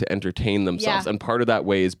way to entertain themselves. Yeah. And part of that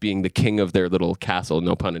way is being the king of their little castle,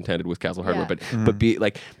 no pun intended with Castle Hardware, Yeah. but be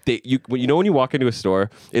like when you walk into a store,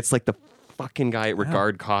 it's like the fucking guy at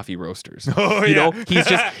Regard Coffee Roasters. Oh, you yeah. know,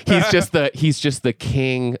 he's just the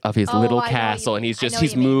king of his Oh, little I know what you castle, and mean.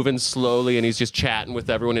 he's moving slowly, and he's just chatting with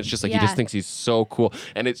everyone. It's just like he Yeah. just thinks he's so cool,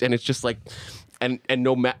 and it's just like, and I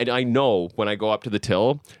know when I go up to the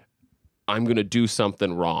till, I'm gonna do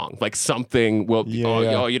something wrong. Like something will.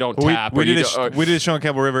 Oh, you don't tap. We or you did don't- we did a show on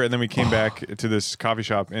Campbell River, and then we came back to this coffee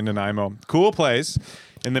shop in Nanaimo. Cool place.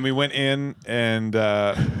 And then we went in, and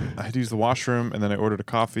I had to use the washroom, and then I ordered a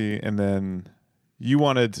coffee, and then you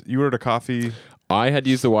ordered a coffee. I had to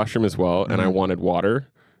use the washroom as well, and I Mm-hmm. wanted water,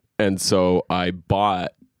 and so I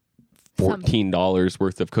bought $14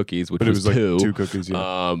 worth of cookies, which But it was like two. two cookies,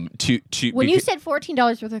 yeah. Two. When you said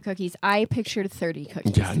 $14 worth of cookies, I pictured 30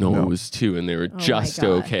 cookies. Yeah, no, it was two, and they were my just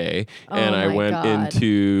God. okay. And Oh I my went God.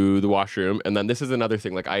 into the washroom, and then this is another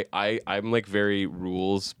thing. Like I'm like very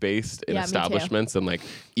rules based in Yeah, me too. establishments, and like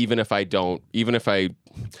even if I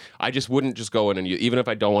just wouldn't just go in and use, even if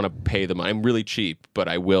I don't want to pay them. I'm really cheap, but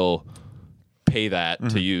I will pay that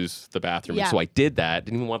to use the bathroom. Yeah. So I did that.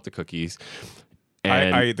 Didn't even want the cookies.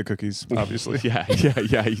 And I ate the cookies, obviously. yeah,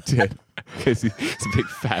 you did. Because he's a big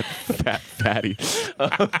fat fatty.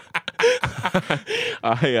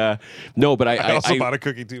 I also bought a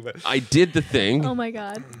cookie too, but I did the thing, Oh my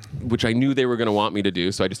God. which I knew they were going to want me to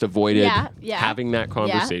do, so I just avoided Yeah. having that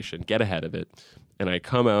conversation, get ahead of it. And I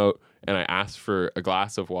come out and I ask for a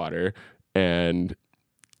glass of water,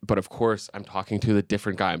 but of course I'm talking to the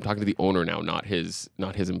different guy. I'm talking to the owner now, not his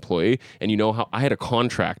employee. And you know how I had a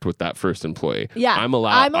contract with that first employee. Yeah, I'm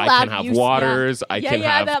allowed I can have use- waters, yeah. I Yeah, can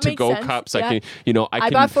yeah, have that makes to-go sense. cups, Yeah. I can I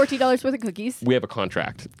bought $14 worth of cookies. we have a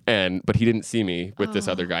contract, but he didn't see me with this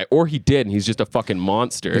other guy, or he did, and he's just a fucking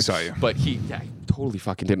monster. He saw you. But he totally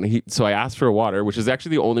fucking didn't. So I asked for a water, which is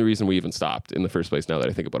actually the only reason we even stopped in the first place. Now that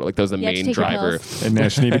I think about it, like that was the You had to main take your driver. pills. and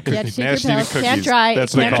Nash needed Yeah, cookies. take your Nash needed pills. cookies. Can't dry.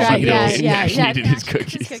 That's what Can't they call dry. me. Yeah, pills. yeah, Nash yeah. needed his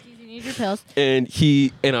cookies. You need your pills.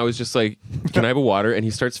 And I was just like, "Can I have a water?" And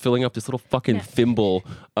he starts filling up this little fucking thimble,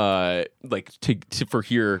 like for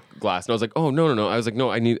here glass. And I was like, "Oh no!" I was like,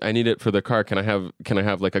 "No, I need it for the car. Can I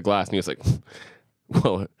have like a glass?" And he was like,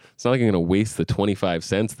 "Well, it's not like I'm gonna waste the 25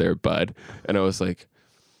 cents there, bud." And I was like,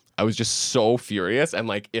 I was just so furious. And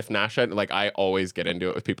like, if Nash had, like, I always get into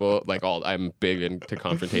it with people. Like, I'm big into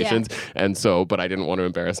confrontations, and so, but I didn't want to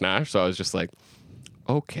embarrass Nash, so I was just like,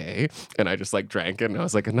 okay, and I just like drank it, and I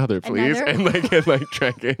was like, another please, Another? and like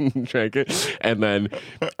drank it, and then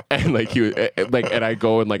like he was like, and I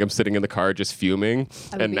go and like I'm sitting in the car just fuming,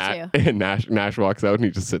 I would and be too. Nash walks out and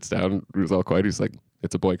he just sits down, he was all quiet, he's like,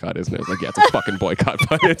 it's a boycott, isn't it? I was like, yeah, it's a fucking boycott,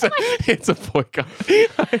 but it's a boycott.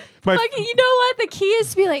 Like, you know what? The key is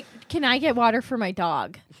to be like, can I get water for my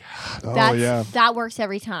dog? Oh, yeah. That works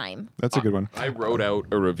every time. That's a good one. I wrote out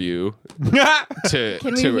a review to.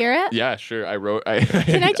 Can we hear it? Yeah, sure. I wrote.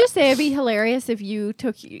 Can I just say it'd be hilarious if you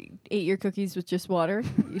ate your cookies with just water?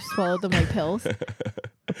 You swallowed them like pills.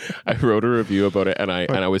 I wrote a review about it, and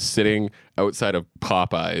I was sitting outside of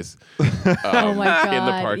Popeyes. Oh my God. In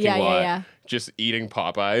the parking Yeah, lot. yeah. Just eating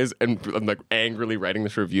Popeyes and like angrily writing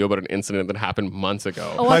this review about an incident that happened months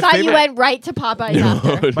ago. Oh, My I thought you favorite- went right to Popeyes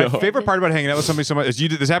after. My favorite part about hanging out with somebody so much is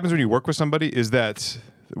this happens when you work with somebody, is that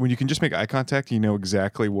when you can just make eye contact, you know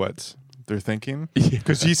exactly what they're thinking.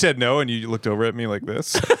 Because he said no, and you looked over at me like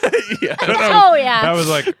this. Yeah. Oh yeah. I was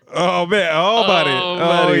like, oh man, oh buddy, Oh, oh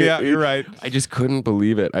buddy. yeah, you're right. I just couldn't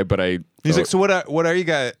believe it. He's like, so what are you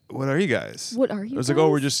guys? What are you guys? What are you I was like, oh,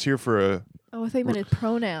 guys? we're just here for a. Oh, I thought you meant a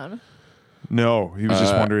pronoun. No, he was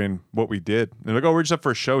just wondering what we did. They're like, oh, we're just up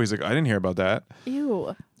for a show. He's like, I didn't hear about that.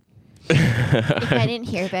 Ew. If I didn't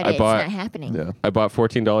hear about I it, bought- it's not happening. Yeah. I bought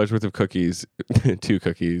 $14 worth of cookies, 2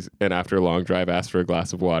 cookies, and after a long drive asked for a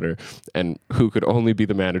glass of water. And who could only be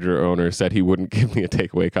the manager or owner said he wouldn't give me a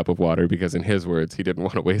takeaway cup of water because, in his words, he didn't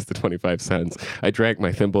want to waste the 25 cents. I drank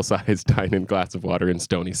my thimble-sized dine-in glass of water in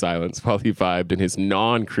stony silence while he vibed in his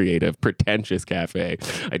non-creative, pretentious cafe.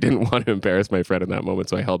 I didn't want to embarrass my friend in that moment,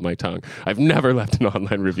 so I held my tongue. I've never left an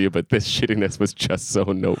online review, but this shittiness was just so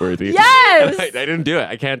noteworthy. Yes! I didn't do it.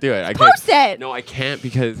 I can't do it. I Post can't. it! No, I can't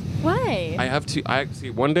because Why? I have to. I see.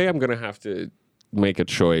 One day I'm gonna have to make a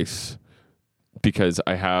choice because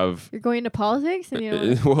I have. You're going into politics, and you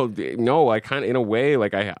know. Well, no, I kind of in a way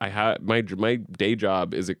like I have my day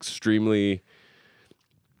job is extremely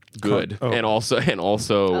good, Oh. and also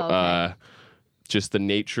Oh, okay. just the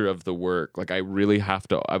nature of the work. Like I really have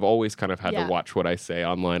to. I've always kind of had Yeah. to watch what I say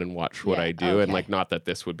online and watch what Yeah, I do, and okay. like not that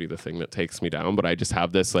this would be the thing that takes me down, but I just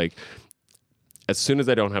have this like. As soon as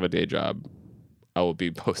I don't have a day job, I will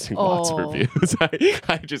be posting lots of Oh. reviews.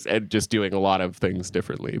 I just doing a lot of things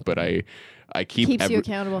differently, but I keep Keeps you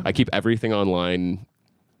accountable. I keep everything online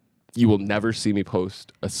You will never see me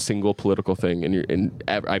post a single political thing,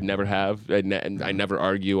 I never have, and I never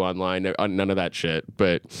argue online, none of that shit.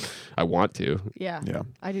 But I want to. Yeah. Yeah.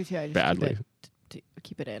 I do too. I just Badly.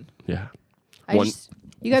 keep it in. Yeah.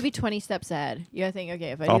 You gotta be 20 steps ahead. You gotta think,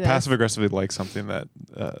 okay, if I do I'll this, passive aggressively like something that,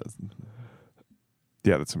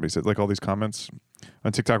 that somebody said. Like all these comments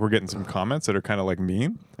on TikTok, we're getting some comments that are kind of like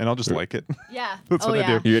mean, and I'll just like it. yeah. That's oh what I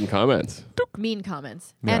yeah. do. You're getting comments. Mean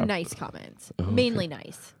comments Yeah. and nice comments. Mainly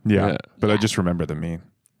nice. Yeah, Yeah. but I Yeah. just remember the mean.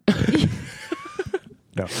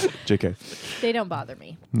 No, JK. They don't bother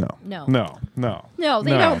me. No. No. No. No. No,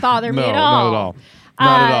 they don't bother me No, at all. Not at all.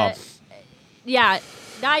 Not at all. Yeah,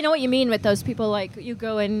 I know what you mean with those people. Like you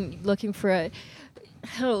go in looking for a.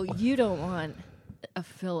 Oh, you don't want a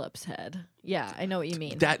Phillips head. Yeah, I know what you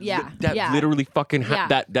mean. That yeah. literally fucking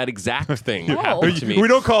Yeah. that exact thing No. happened to me. We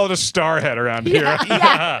don't call it a star head around here.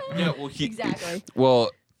 Yeah. Yeah, well, Exactly. Well,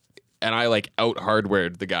 and I like out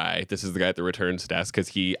hardwared the guy. This is the guy at the returns desk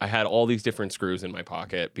because I had all these different screws in my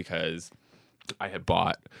pocket because I had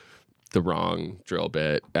bought the wrong drill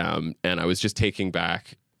bit, and I was just taking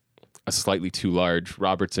back a slightly too large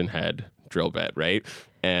Robertson head drill bit, right?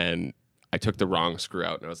 And I took the wrong screw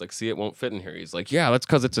out, and I was like, "See, it won't fit in here." He's like, "Yeah, that's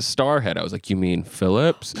because it's a star head." I was like, "You mean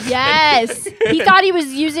Phillips?" Yes, he thought he was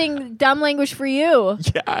using dumb language for you.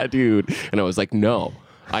 Yeah, dude. And I was like, "No,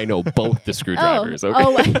 I know both the screwdrivers."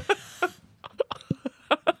 Okay.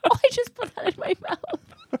 Oh, I just put that in my mouth.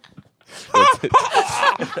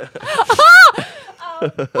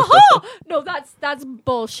 No, that's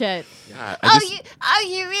bullshit. Yeah,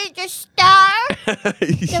 You read the star?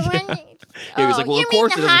 He was like, "Well, you of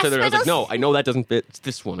course it mean the doesn't fit there." I was like, hospital "No, I know that doesn't fit. It's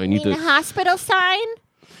this one. I need the the." hospital sign?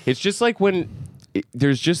 It's just like when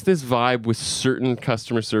there's just this vibe with certain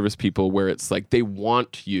customer service people where it's like they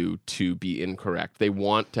want you to be incorrect. They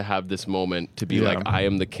want to have this moment to be Yeah. like, "I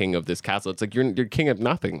am the king of this castle." It's like you're king of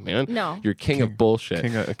nothing, man. No. You're king of bullshit.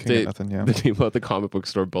 king of nothing, yeah. The people at the comic book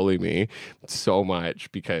store bully me so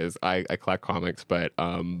much because I collect comics, but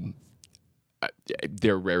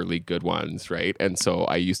they're rarely good ones, right? And so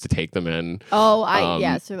I used to take them in So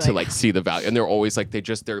to like see the value, and they're always like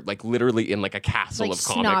they're like literally in like a castle Like of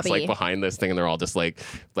comics snobby. like behind this thing, and they're all just like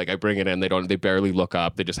I bring it in, they barely look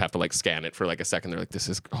up, they just have to like scan it for like a second. They're like, this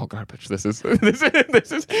is all garbage, this is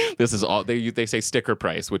all they say sticker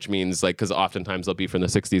price, which means like because oftentimes they'll be from the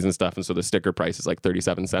 60s and stuff, and so the sticker price is like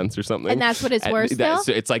 37 cents or something, And that's what it's worth so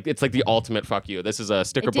still? it's like the ultimate fuck you. This is a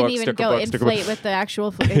sticker it didn't book, even sticker go book, sticker book. inflate with the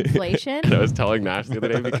actual inflation. And I was telling Nash the other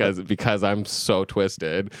day because I'm so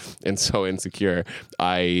twisted and so insecure.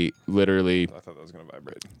 I literally I thought that was gonna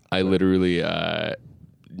vibrate.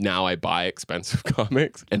 now I buy expensive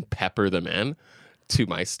comics and pepper them in to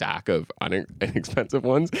my stack of inexpensive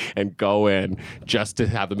ones and go in just to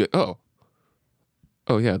have them be oh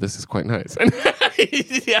yeah, this is quite nice. And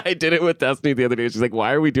yeah, I did it with Destiny the other day. She's like,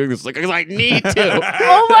 "Why are we doing this?" Like, because I need to.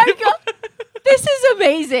 Oh my god, this is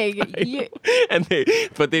amazing.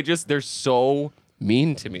 They're so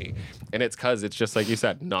mean to me, and it's because it's just like you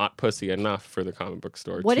said, not pussy enough for the comic book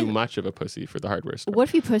store, too much of a pussy for the hardware store. What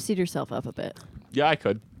if you pussied yourself up a bit? Yeah, I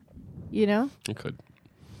could. You know, I could.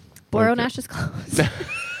 borrow Okay. Nash's clothes.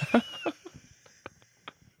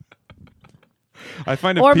 I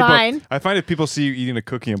find Or mine. if people see you eating a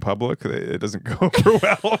cookie in public, it doesn't go over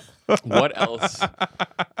well. What else?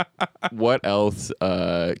 What else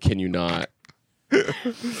can you not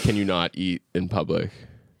eat in public?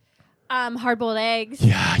 Hard-boiled eggs.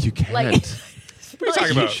 Yeah, you can't. Like- What are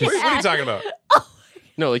you talking about? What are you talking about?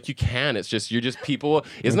 No, like you can. It's just you're just people.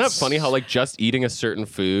 Isn't that funny how like just eating a certain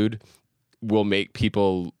food will make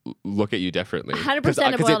people look at you differently?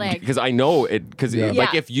 100% a boiled egg. Because I know it. Because Yeah.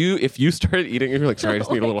 like Yeah. if you started eating, you're like, sorry, I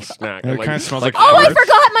just need a little snack. Yeah, I'm it like, kinda smells like Oh, I Howard.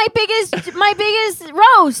 forgot my biggest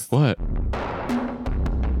roast. What?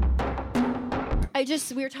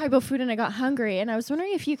 We were talking about food and I got hungry and I was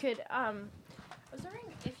wondering if you could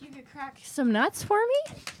crack some nuts for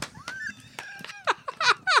me.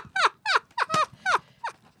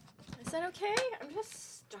 Is that okay? I'm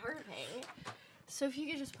just starving. So if you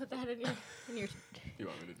could just put that in your You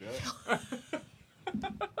want me to do it?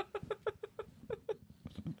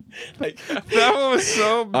 Like, That one was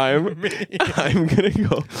so. I'm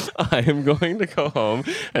going to go home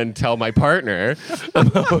and tell my partner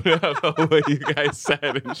about what you guys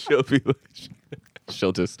said, and she'll be like,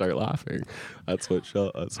 she'll just start laughing. That's what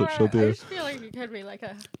she'll I do. just feel like it could be like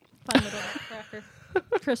a fun little nutcracker.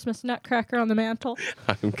 Christmas nutcracker on the mantle.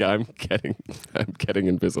 I'm getting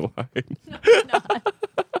Invisalign.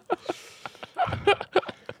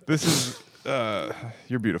 This is.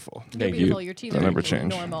 You're beautiful. Thank Beautiful. you. Your teeth Don't are ever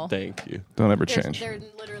change. normal. Thank you. Don't ever change. They're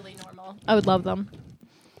literally normal. I would love them.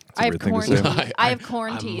 I have weird thing corn to say. teeth. I have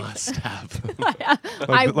corn teeth. Must have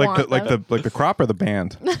I Like want them. the crop or the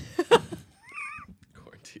band.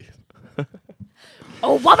 corn teeth.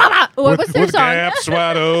 Oh, what was their with song? gaps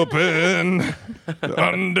wide open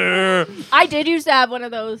under. I did used to have one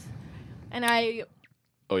of those, and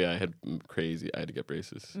Oh yeah, I had crazy. I had to get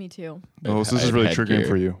braces. me too. Oh, so this I is had really headgear. triggering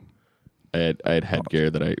for you. I had headgear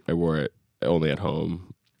that I wore it only at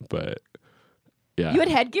home, but yeah. You had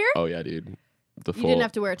headgear? Oh yeah, dude. The You full. didn't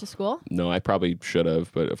have to wear it to school. No, I probably should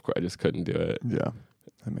have, but of course I just couldn't do it. Yeah,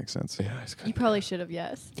 that makes sense. Yeah, I just You couldn't. probably should have.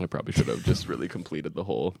 Yes. I probably should have just really completed the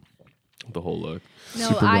whole look. No,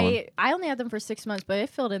 Super I only had them for 6 months, but I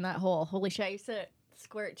filled in that hole. Holy shit! I used to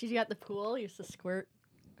squirt. Did you at the pool? You used to squirt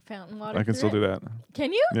fountain water. I can still do that.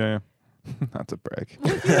 Can you? Yeah. Not to brag.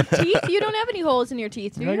 Teeth? You don't have any holes in your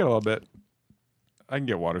teeth, do I got a you? little bit. I can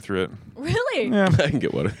get water through it. Really? Yeah. I can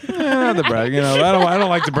get one. Not to brag. You know, I don't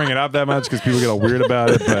like to bring it up that much because people get all weird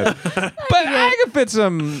about it. But I can fit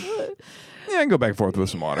some. Yeah, I can go back and forth with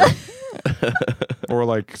some water, or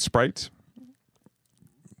like Sprite,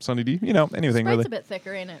 Sunny D. You know, anything Sprite's really. a bit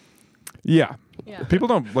thicker, ain't it? Yeah. Yeah. People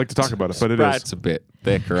don't like to talk about it, but it Sprite's is. a bit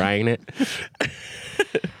thicker, ain't it?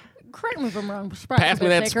 Correct me if I'm wrong. But Sprite's Pass a me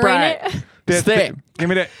bit that thicker, Sprite. ain't it? That's thick. Give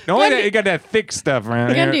me that. Only that you got that thick stuff around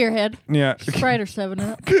Gun to here. your head. Yeah. Sprite or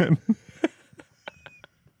 7-Up. Gun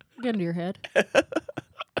to your head.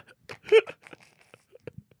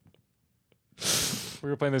 We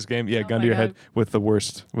were playing this game. Yeah, Oh gun my to your God. head with the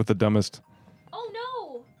worst, with the dumbest. Oh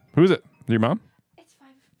no! Who is it? Your mom? It's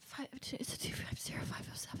 250-507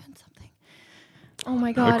 something. Oh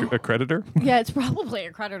my god. A creditor? Yeah, it's probably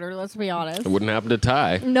a creditor. Let's be honest. It wouldn't happen to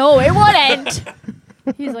Ty. No, it wouldn't.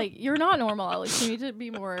 He's like, you're not normal, Alex. You need to be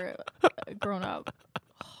more grown up.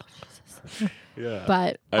 Oh, Jesus. Yeah.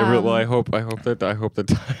 But Well, I hope that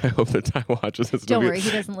Ty watches this. don't movie. worry, he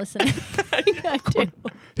doesn't listen. I do.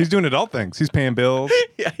 He's doing adult things. He's paying bills.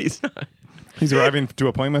 Yeah, he's not. He's arriving to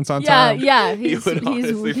appointments on Yeah, time. yeah. He would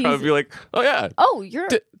honestly probably be like, "Oh yeah, oh, you're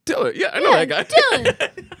Dylan. Yeah, I know yeah, that guy.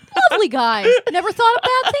 Dylan. Lovely guy. Never thought a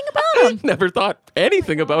bad thing about him. Never thought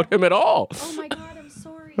anything about him at all." Oh my god, I'm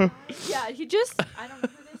sorry. Guys. Yeah, he just. I don't know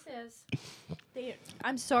who this is.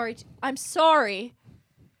 I'm sorry. I'm sorry.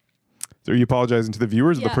 So are you apologizing to the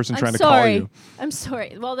viewers or the Yeah, person I'm trying to sorry. call you? I'm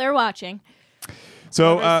sorry. Well, they're watching.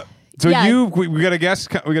 So, Yeah. we got a guest.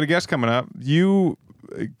 We got a guest coming up. You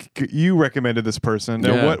recommended this person.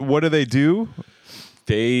 Now, Yeah. what do they do?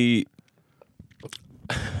 They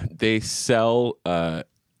sell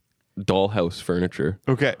dollhouse furniture.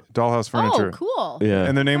 Okay, dollhouse furniture. Oh, cool. Yeah,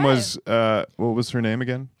 And their name Right. was what was her name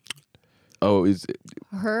again? oh,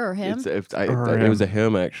 Her or him. it was a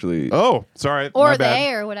him actually. Oh, sorry, Or my bad.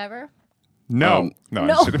 they or whatever. No, no,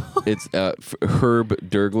 no. I should've- It's Herb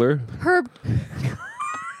Dergler. Herb.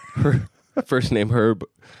 First name Herb,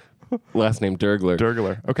 last name Dergler.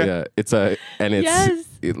 Dergler. Okay. Yeah, it's Yes.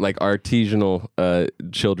 like artisanal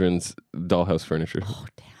children's dollhouse furniture. Oh,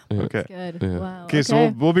 damn. Okay. Good. Yeah. Wow. Okay, so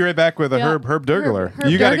we'll be right back with a Yeah. Herb Dergler. Herb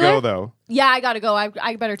You got to go Dergler? though. Yeah, I gotta go.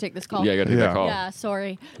 I better take this call. Yeah, I got to take Yeah. that call. Yeah,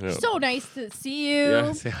 sorry. Yeah. So nice to see you.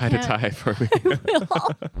 Yeah, say hi to Yeah. Ty for me.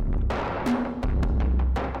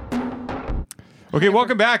 Okay,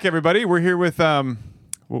 welcome back, everybody. We're here with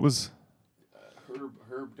what was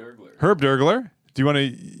Herb Dergler. Herb Dergler. Do you want to?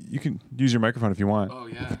 You can use your microphone if you want. Oh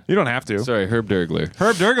yeah. You don't have to. Sorry, Herb Dergler.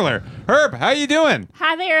 Herb Dergler. Herb, how you doing?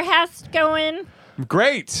 Hi there. How's it going?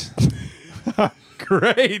 Great.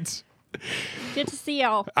 Great. Good to see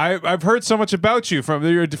y'all. I've heard so much about you from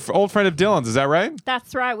your old friend of Dylan's. Is that right?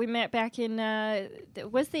 That's right. We met back in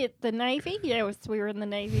was the Navy? Yeah, we were in the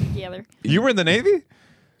Navy together. You were in the Navy?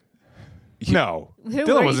 No. Who Dylan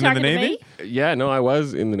were you wasn't in the talking to Navy? me? Yeah, no, I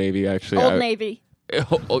was in the Navy actually. Old Navy.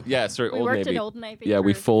 Oh, yeah, sorry, We Old worked Navy. at Old Navy. Yeah,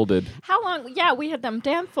 we for- folded. How long? Yeah, we had them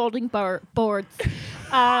damn folding boards. Do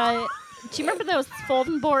you remember those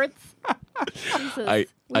folding boards? Jesus.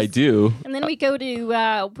 I do. And then we'd go to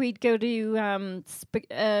not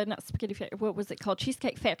spaghetti factory. What was it called?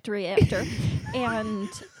 Cheesecake Factory after, and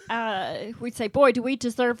we'd say, "Boy, do we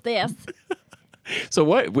deserve this!" So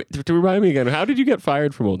what? To remind me again, how did you get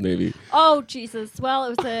fired from Old Navy? Oh Jesus! Well,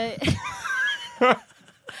 it was a.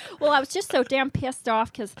 Well, I was just so damn pissed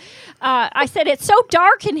off because I said it's so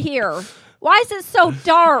dark in here. Why is it so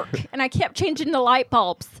dark? And I kept changing the light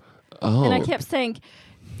bulbs, Oh, and I kept saying,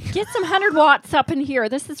 "Get some 100 watts up in here.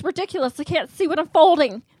 This is ridiculous. I can't see what I'm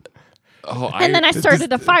folding." And then I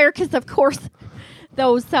started a fire because, of course,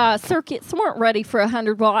 those circuits weren't ready for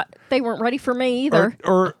 100 watt. They weren't ready for me either.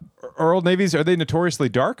 Or Old Navies, are they notoriously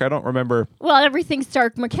dark? I don't remember. Well, everything's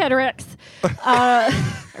dark. McCataracts are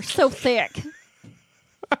so thick.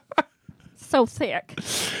 So thick.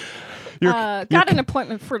 got an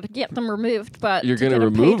appointment to get them removed, but You're to gonna get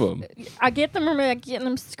remove paid- them. I get them removed. I get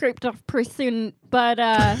them scraped off pretty soon, but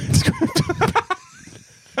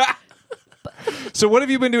So what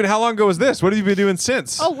have you been doing? How long ago was this? What have you been doing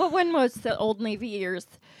since? oh, well, when was the Old Navy years?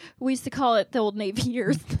 We used to call it the Old Navy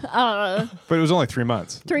years. But it was only 3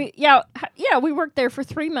 months. Yeah. We worked there for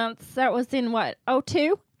 3 months. That was in what?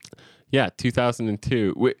 02? Yeah,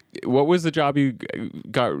 2002. What was the job you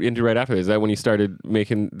got into right after? Is that when you started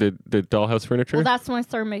making the dollhouse furniture? Well, that's when I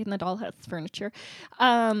started making the dollhouse furniture.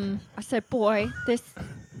 I said, boy,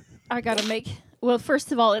 I got to make. Well,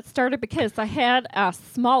 first of all, it started because I had a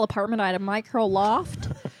small apartment. I had a micro loft.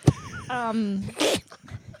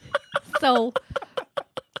 So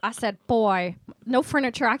I said, boy, no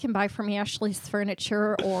furniture I can buy from Ashley's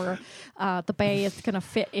Furniture or the Bay is going to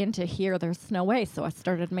fit into here. There's no way. So I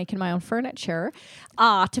started making my own furniture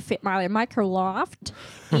to fit my micro loft.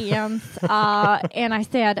 And I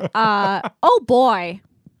said, oh, boy,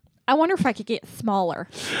 I wonder if I could get smaller.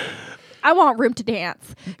 I want room to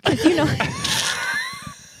dance. Because, you know...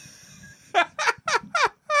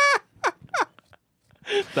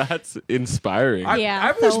 That's inspiring. Yeah,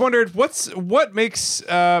 I've always wondered what makes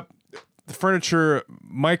the furniture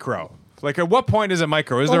micro. Like, at what point is it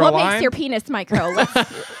micro? Is there a what line? makes your penis micro?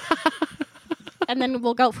 And then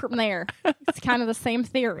we'll go from there. It's kind of the same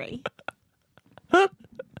theory.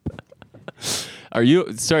 Are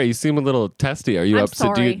you sorry? You seem a little testy. Are you I'm upset?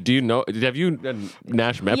 sorry. Do you know? Have you and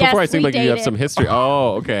Nash met Yes, before? I seem we like you have dated. some history.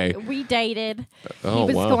 Oh, okay. We dated. Oh, He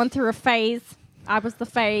was wow. going through a phase. I was the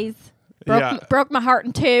phase. Yeah. Broke my heart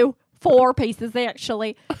in two. 4 pieces,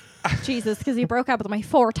 actually. Jesus, because he broke up with me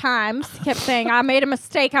 4 times. Kept saying, I made a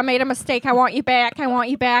mistake. I made a mistake. I want you back. I want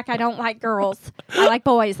you back. I don't like girls. I like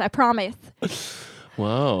boys. I promise.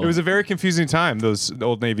 Wow. It was a very confusing time, those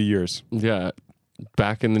Old Navy years. Yeah.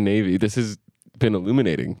 Back in the Navy. This has been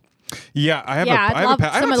illuminating. Yeah, I have Yeah, a. I'd I have love a pa-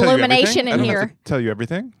 I some don't tell you everything. illumination in I don't here. have to tell you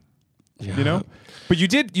everything. Yeah. You know, but you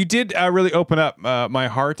did really open up my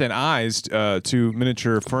heart and eyes to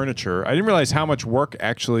miniature furniture. I didn't realize how much work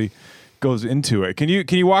actually goes into it. Can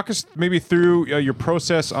you walk us maybe through your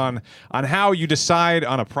process on how you decide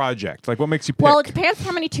on a project? Like, what makes you pick? Well, it depends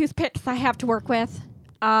how many toothpicks I have to work with.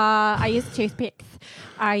 I use toothpicks.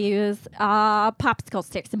 I use popsicle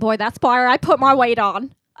sticks. And boy, that's why I put my weight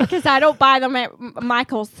on. Because I don't buy them at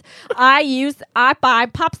Michael's. I buy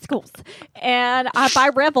popsicles. And I buy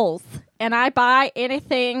Revels. And I buy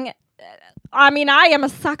anything. I mean, I am a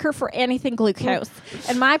sucker for anything glucose.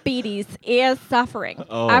 And my diabetes is suffering.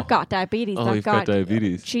 Oh. I've got diabetes. Oh, I've you've got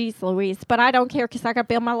diabetes. Jeez Louise. But I don't care because I got to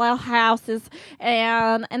build my little houses.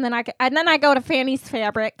 And then I go to Fanny's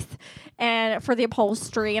Fabrics and for the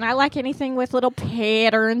upholstery. And I like anything with little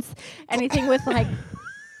patterns. Anything with like...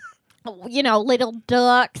 you know, little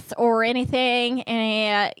ducks or anything,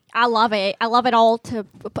 and I love it. I love it all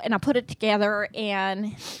and I put it together,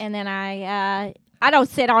 and then I don't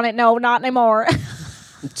sit on it. No, not anymore.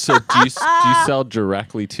 So do you sell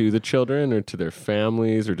directly to the children or to their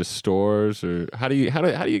families or to stores, or how do you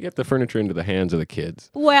get the furniture into the hands of the kids?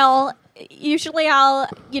 Well, usually I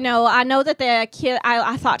know that the kid.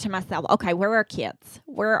 I thought to myself, okay, where are kids?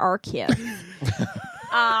 Where are kids?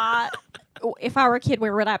 If I were a kid,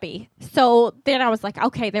 where would I be? So then I was like,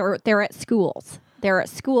 okay, they're at schools. They're at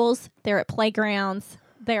schools. They're at playgrounds.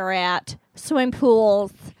 They're at swimming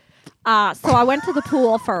pools. So I went to the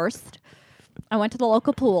pool first. I went to the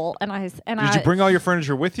local pool, and did you bring all your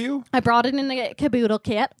furniture with you? I brought it in a caboodle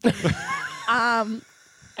kit. And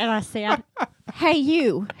I said, hey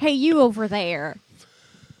you over there.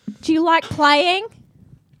 Do you like playing?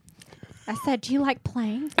 I said, do you like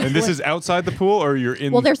playing? And this is outside the pool, or you're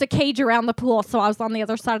in? Well, there's a cage around the pool, so I was on the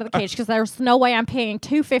other side of the cage because there's no way I'm paying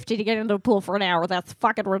 $2.50 to get into the pool for an hour. That's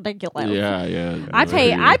fucking ridiculous. Yeah. I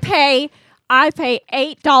pay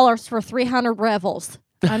 $8 for 300 Revels.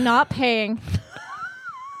 I'm not paying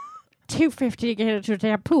 $2.50 to get into a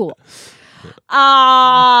damn pool.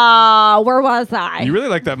 Where was I? You really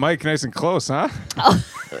like that mic nice and close, huh?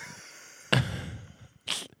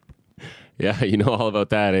 Yeah, you know all about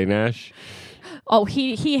that, eh, Nash? Oh,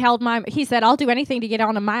 he held he said, I'll do anything to get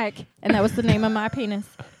on a mic. And that was the name of my penis.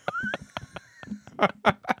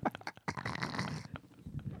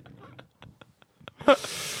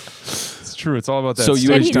 It's true. It's all about that. So you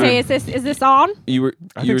Did were he doing- say, is this on? You were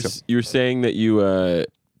I think so. you were saying that you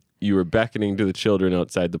were beckoning to the children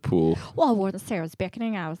outside the pool. Well, I wouldn't say I was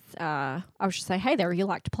beckoning. I was just saying, hey there, you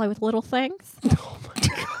like to play with little things? Oh my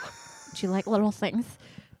god. Do you like little things?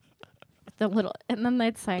 And then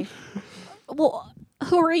they'd say, well,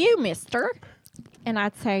 who are you, mister? And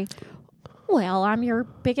I'd say, well, I'm your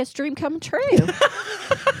biggest dream come true.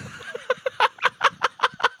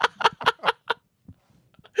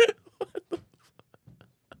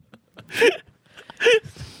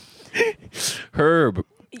 Herb.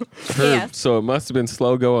 Yes. So it must have been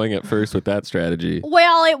slow going at first with that strategy.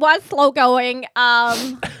 Well, it was slow going.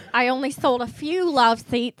 I only sold a few love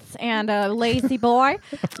seats and a lazy boy.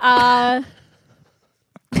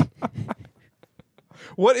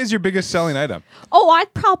 What is your biggest selling item? Oh,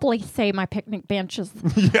 I'd probably say my picnic benches.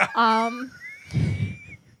 Yeah.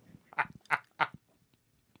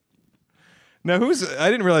 Now,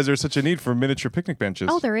 I didn't realize there was such a need for miniature picnic benches.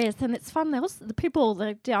 Oh, there is, and it's fun. The people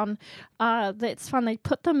that down, it's fun. They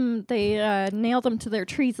put them, they nail them to their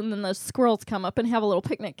trees, and then the squirrels come up and have a little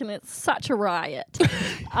picnic, and it's such a riot.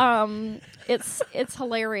 It's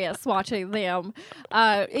hilarious watching them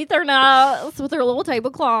eat their nuts with their little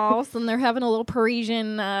tablecloths, and they're having a little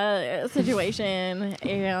Parisian situation,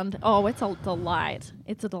 and it's a delight.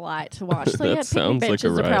 It's a delight to watch. So That yeah, sounds picnic like a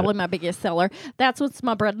benches are riot. probably my biggest seller. That's what's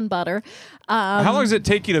my bread and butter. How long does it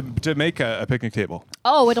take you to make a picnic table?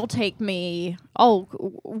 Oh, it'll take me.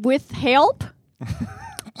 With help.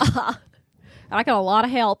 I got a lot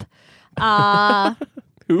of help.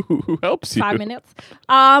 Who helps you? 5 minutes.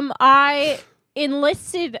 I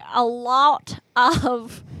enlisted a lot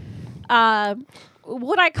of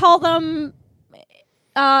what I call them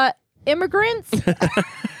immigrants.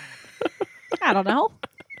 I don't know.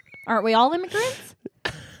 Aren't we all immigrants?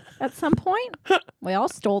 At some point, we all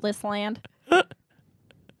stole this land.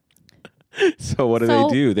 So what do So,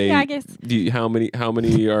 they do? They yeah, I guess. how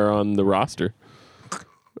many are on the roster?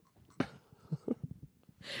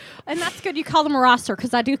 And that's good. You call them a roster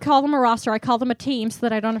because I do call them a roster. I call them a team so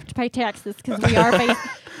that I don't have to pay taxes because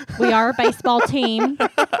we are a baseball team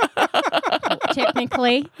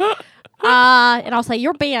technically. And I'll say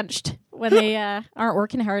you're benched when they aren't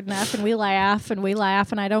working hard enough, and we laugh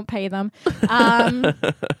and I don't pay them.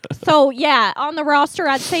 So yeah, on the roster,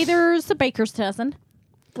 I'd say there's a baker's dozen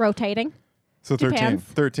rotating. So 13. Depends.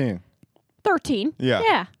 13. 13. Yeah.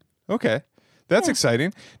 Yeah. Okay. That's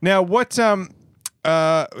exciting. Now, what do you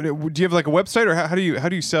have like a website, or how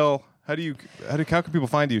do you sell? How can people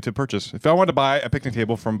find you to purchase? If I wanted to buy a picnic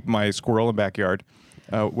table from my squirrel in the backyard,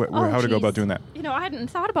 how to go about doing that? You know, I hadn't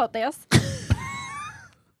thought about this.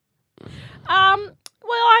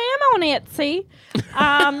 Well, I am on Etsy.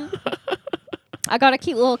 I got a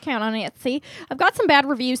cute little account on Etsy. I've got some bad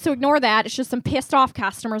reviews, so ignore that. It's just some pissed off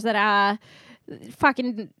customers that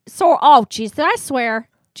fucking oh jeez, did I swear?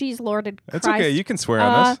 Jeez, Lord, It's Christ. okay. You can swear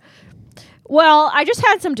on this. Well, I just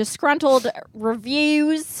had some disgruntled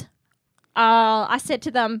reviews. I said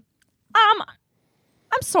to them,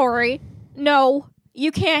 I'm sorry. No,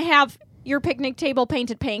 you can't have your picnic table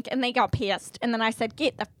painted pink. And they got pissed. And then I said,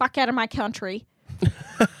 get the fuck out of my country.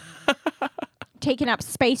 Taking up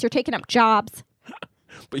space. You're taking up jobs.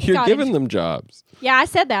 But you're Got giving it. them jobs. Yeah, I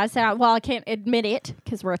said that. I said, well, I can't admit it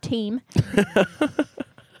because we're a team. I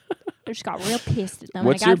just got real pissed at them.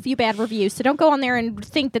 What's I got your- a few bad reviews. So don't go on there and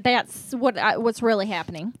think that that's what's really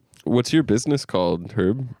happening. What's your business called,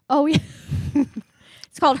 Herb? Oh, yeah.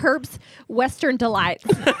 It's called Herb's Western Delights.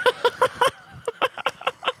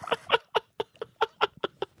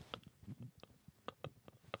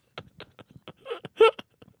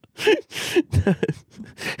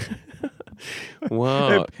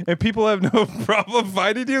 Wow. And people have no problem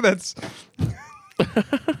finding you. That's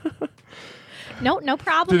No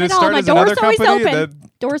problem Did it at all. start My as another door's always company open.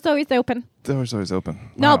 that- Door's always open. door's always open.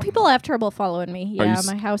 No, Wow. people have trouble following me. Are you Yeah, s-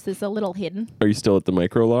 my house is a little hidden. Are you still at the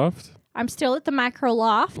Micro Loft? I'm still at the Micro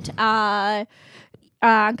Loft. I'm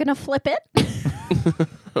gonna flip it.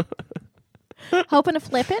 Hoping to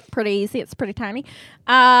flip it. Pretty easy. It's pretty tiny.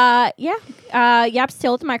 I'm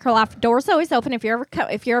still at the Micro Loft. Door's always open. If you're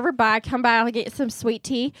ever by, come by. I'll get you some sweet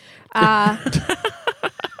tea. Well,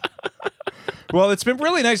 it's been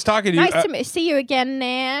really nice talking to you. Nice to see you again,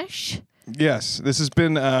 Nash. Yes, this has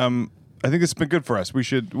been. I think this has been good for us. We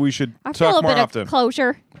should I feel a talk more bit often. of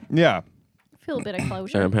closure. Yeah, I feel a bit of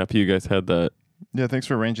closure. I'm happy you guys had that. yeah. Thanks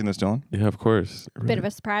for arranging this, Dylan. Yeah, of course. Bit of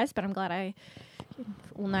a surprise, but I'm glad I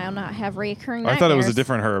will now not have reoccurring I thought it was a nightmares.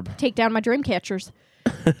 different Herb. Take down my dream catchers.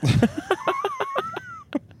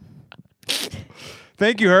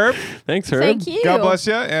 Thank you, Herb. Thanks, Herb. Thank you. God bless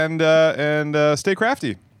you, and stay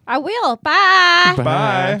crafty. I will. Bye.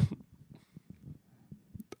 Bye.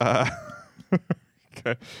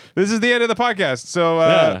 Okay. This is the end of the podcast. So,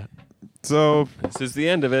 Yeah. so This is the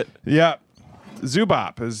end of it. yeah,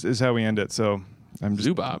 Zubop is how we end it. So I'm just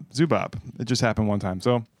Zubop. Zubop. It just happened one time.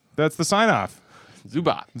 So that's the sign off.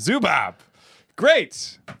 Zubop. Zubop.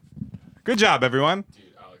 Great. Good job, everyone. Dude,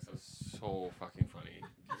 Alex, that was so fucking funny.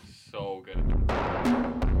 So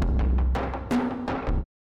good.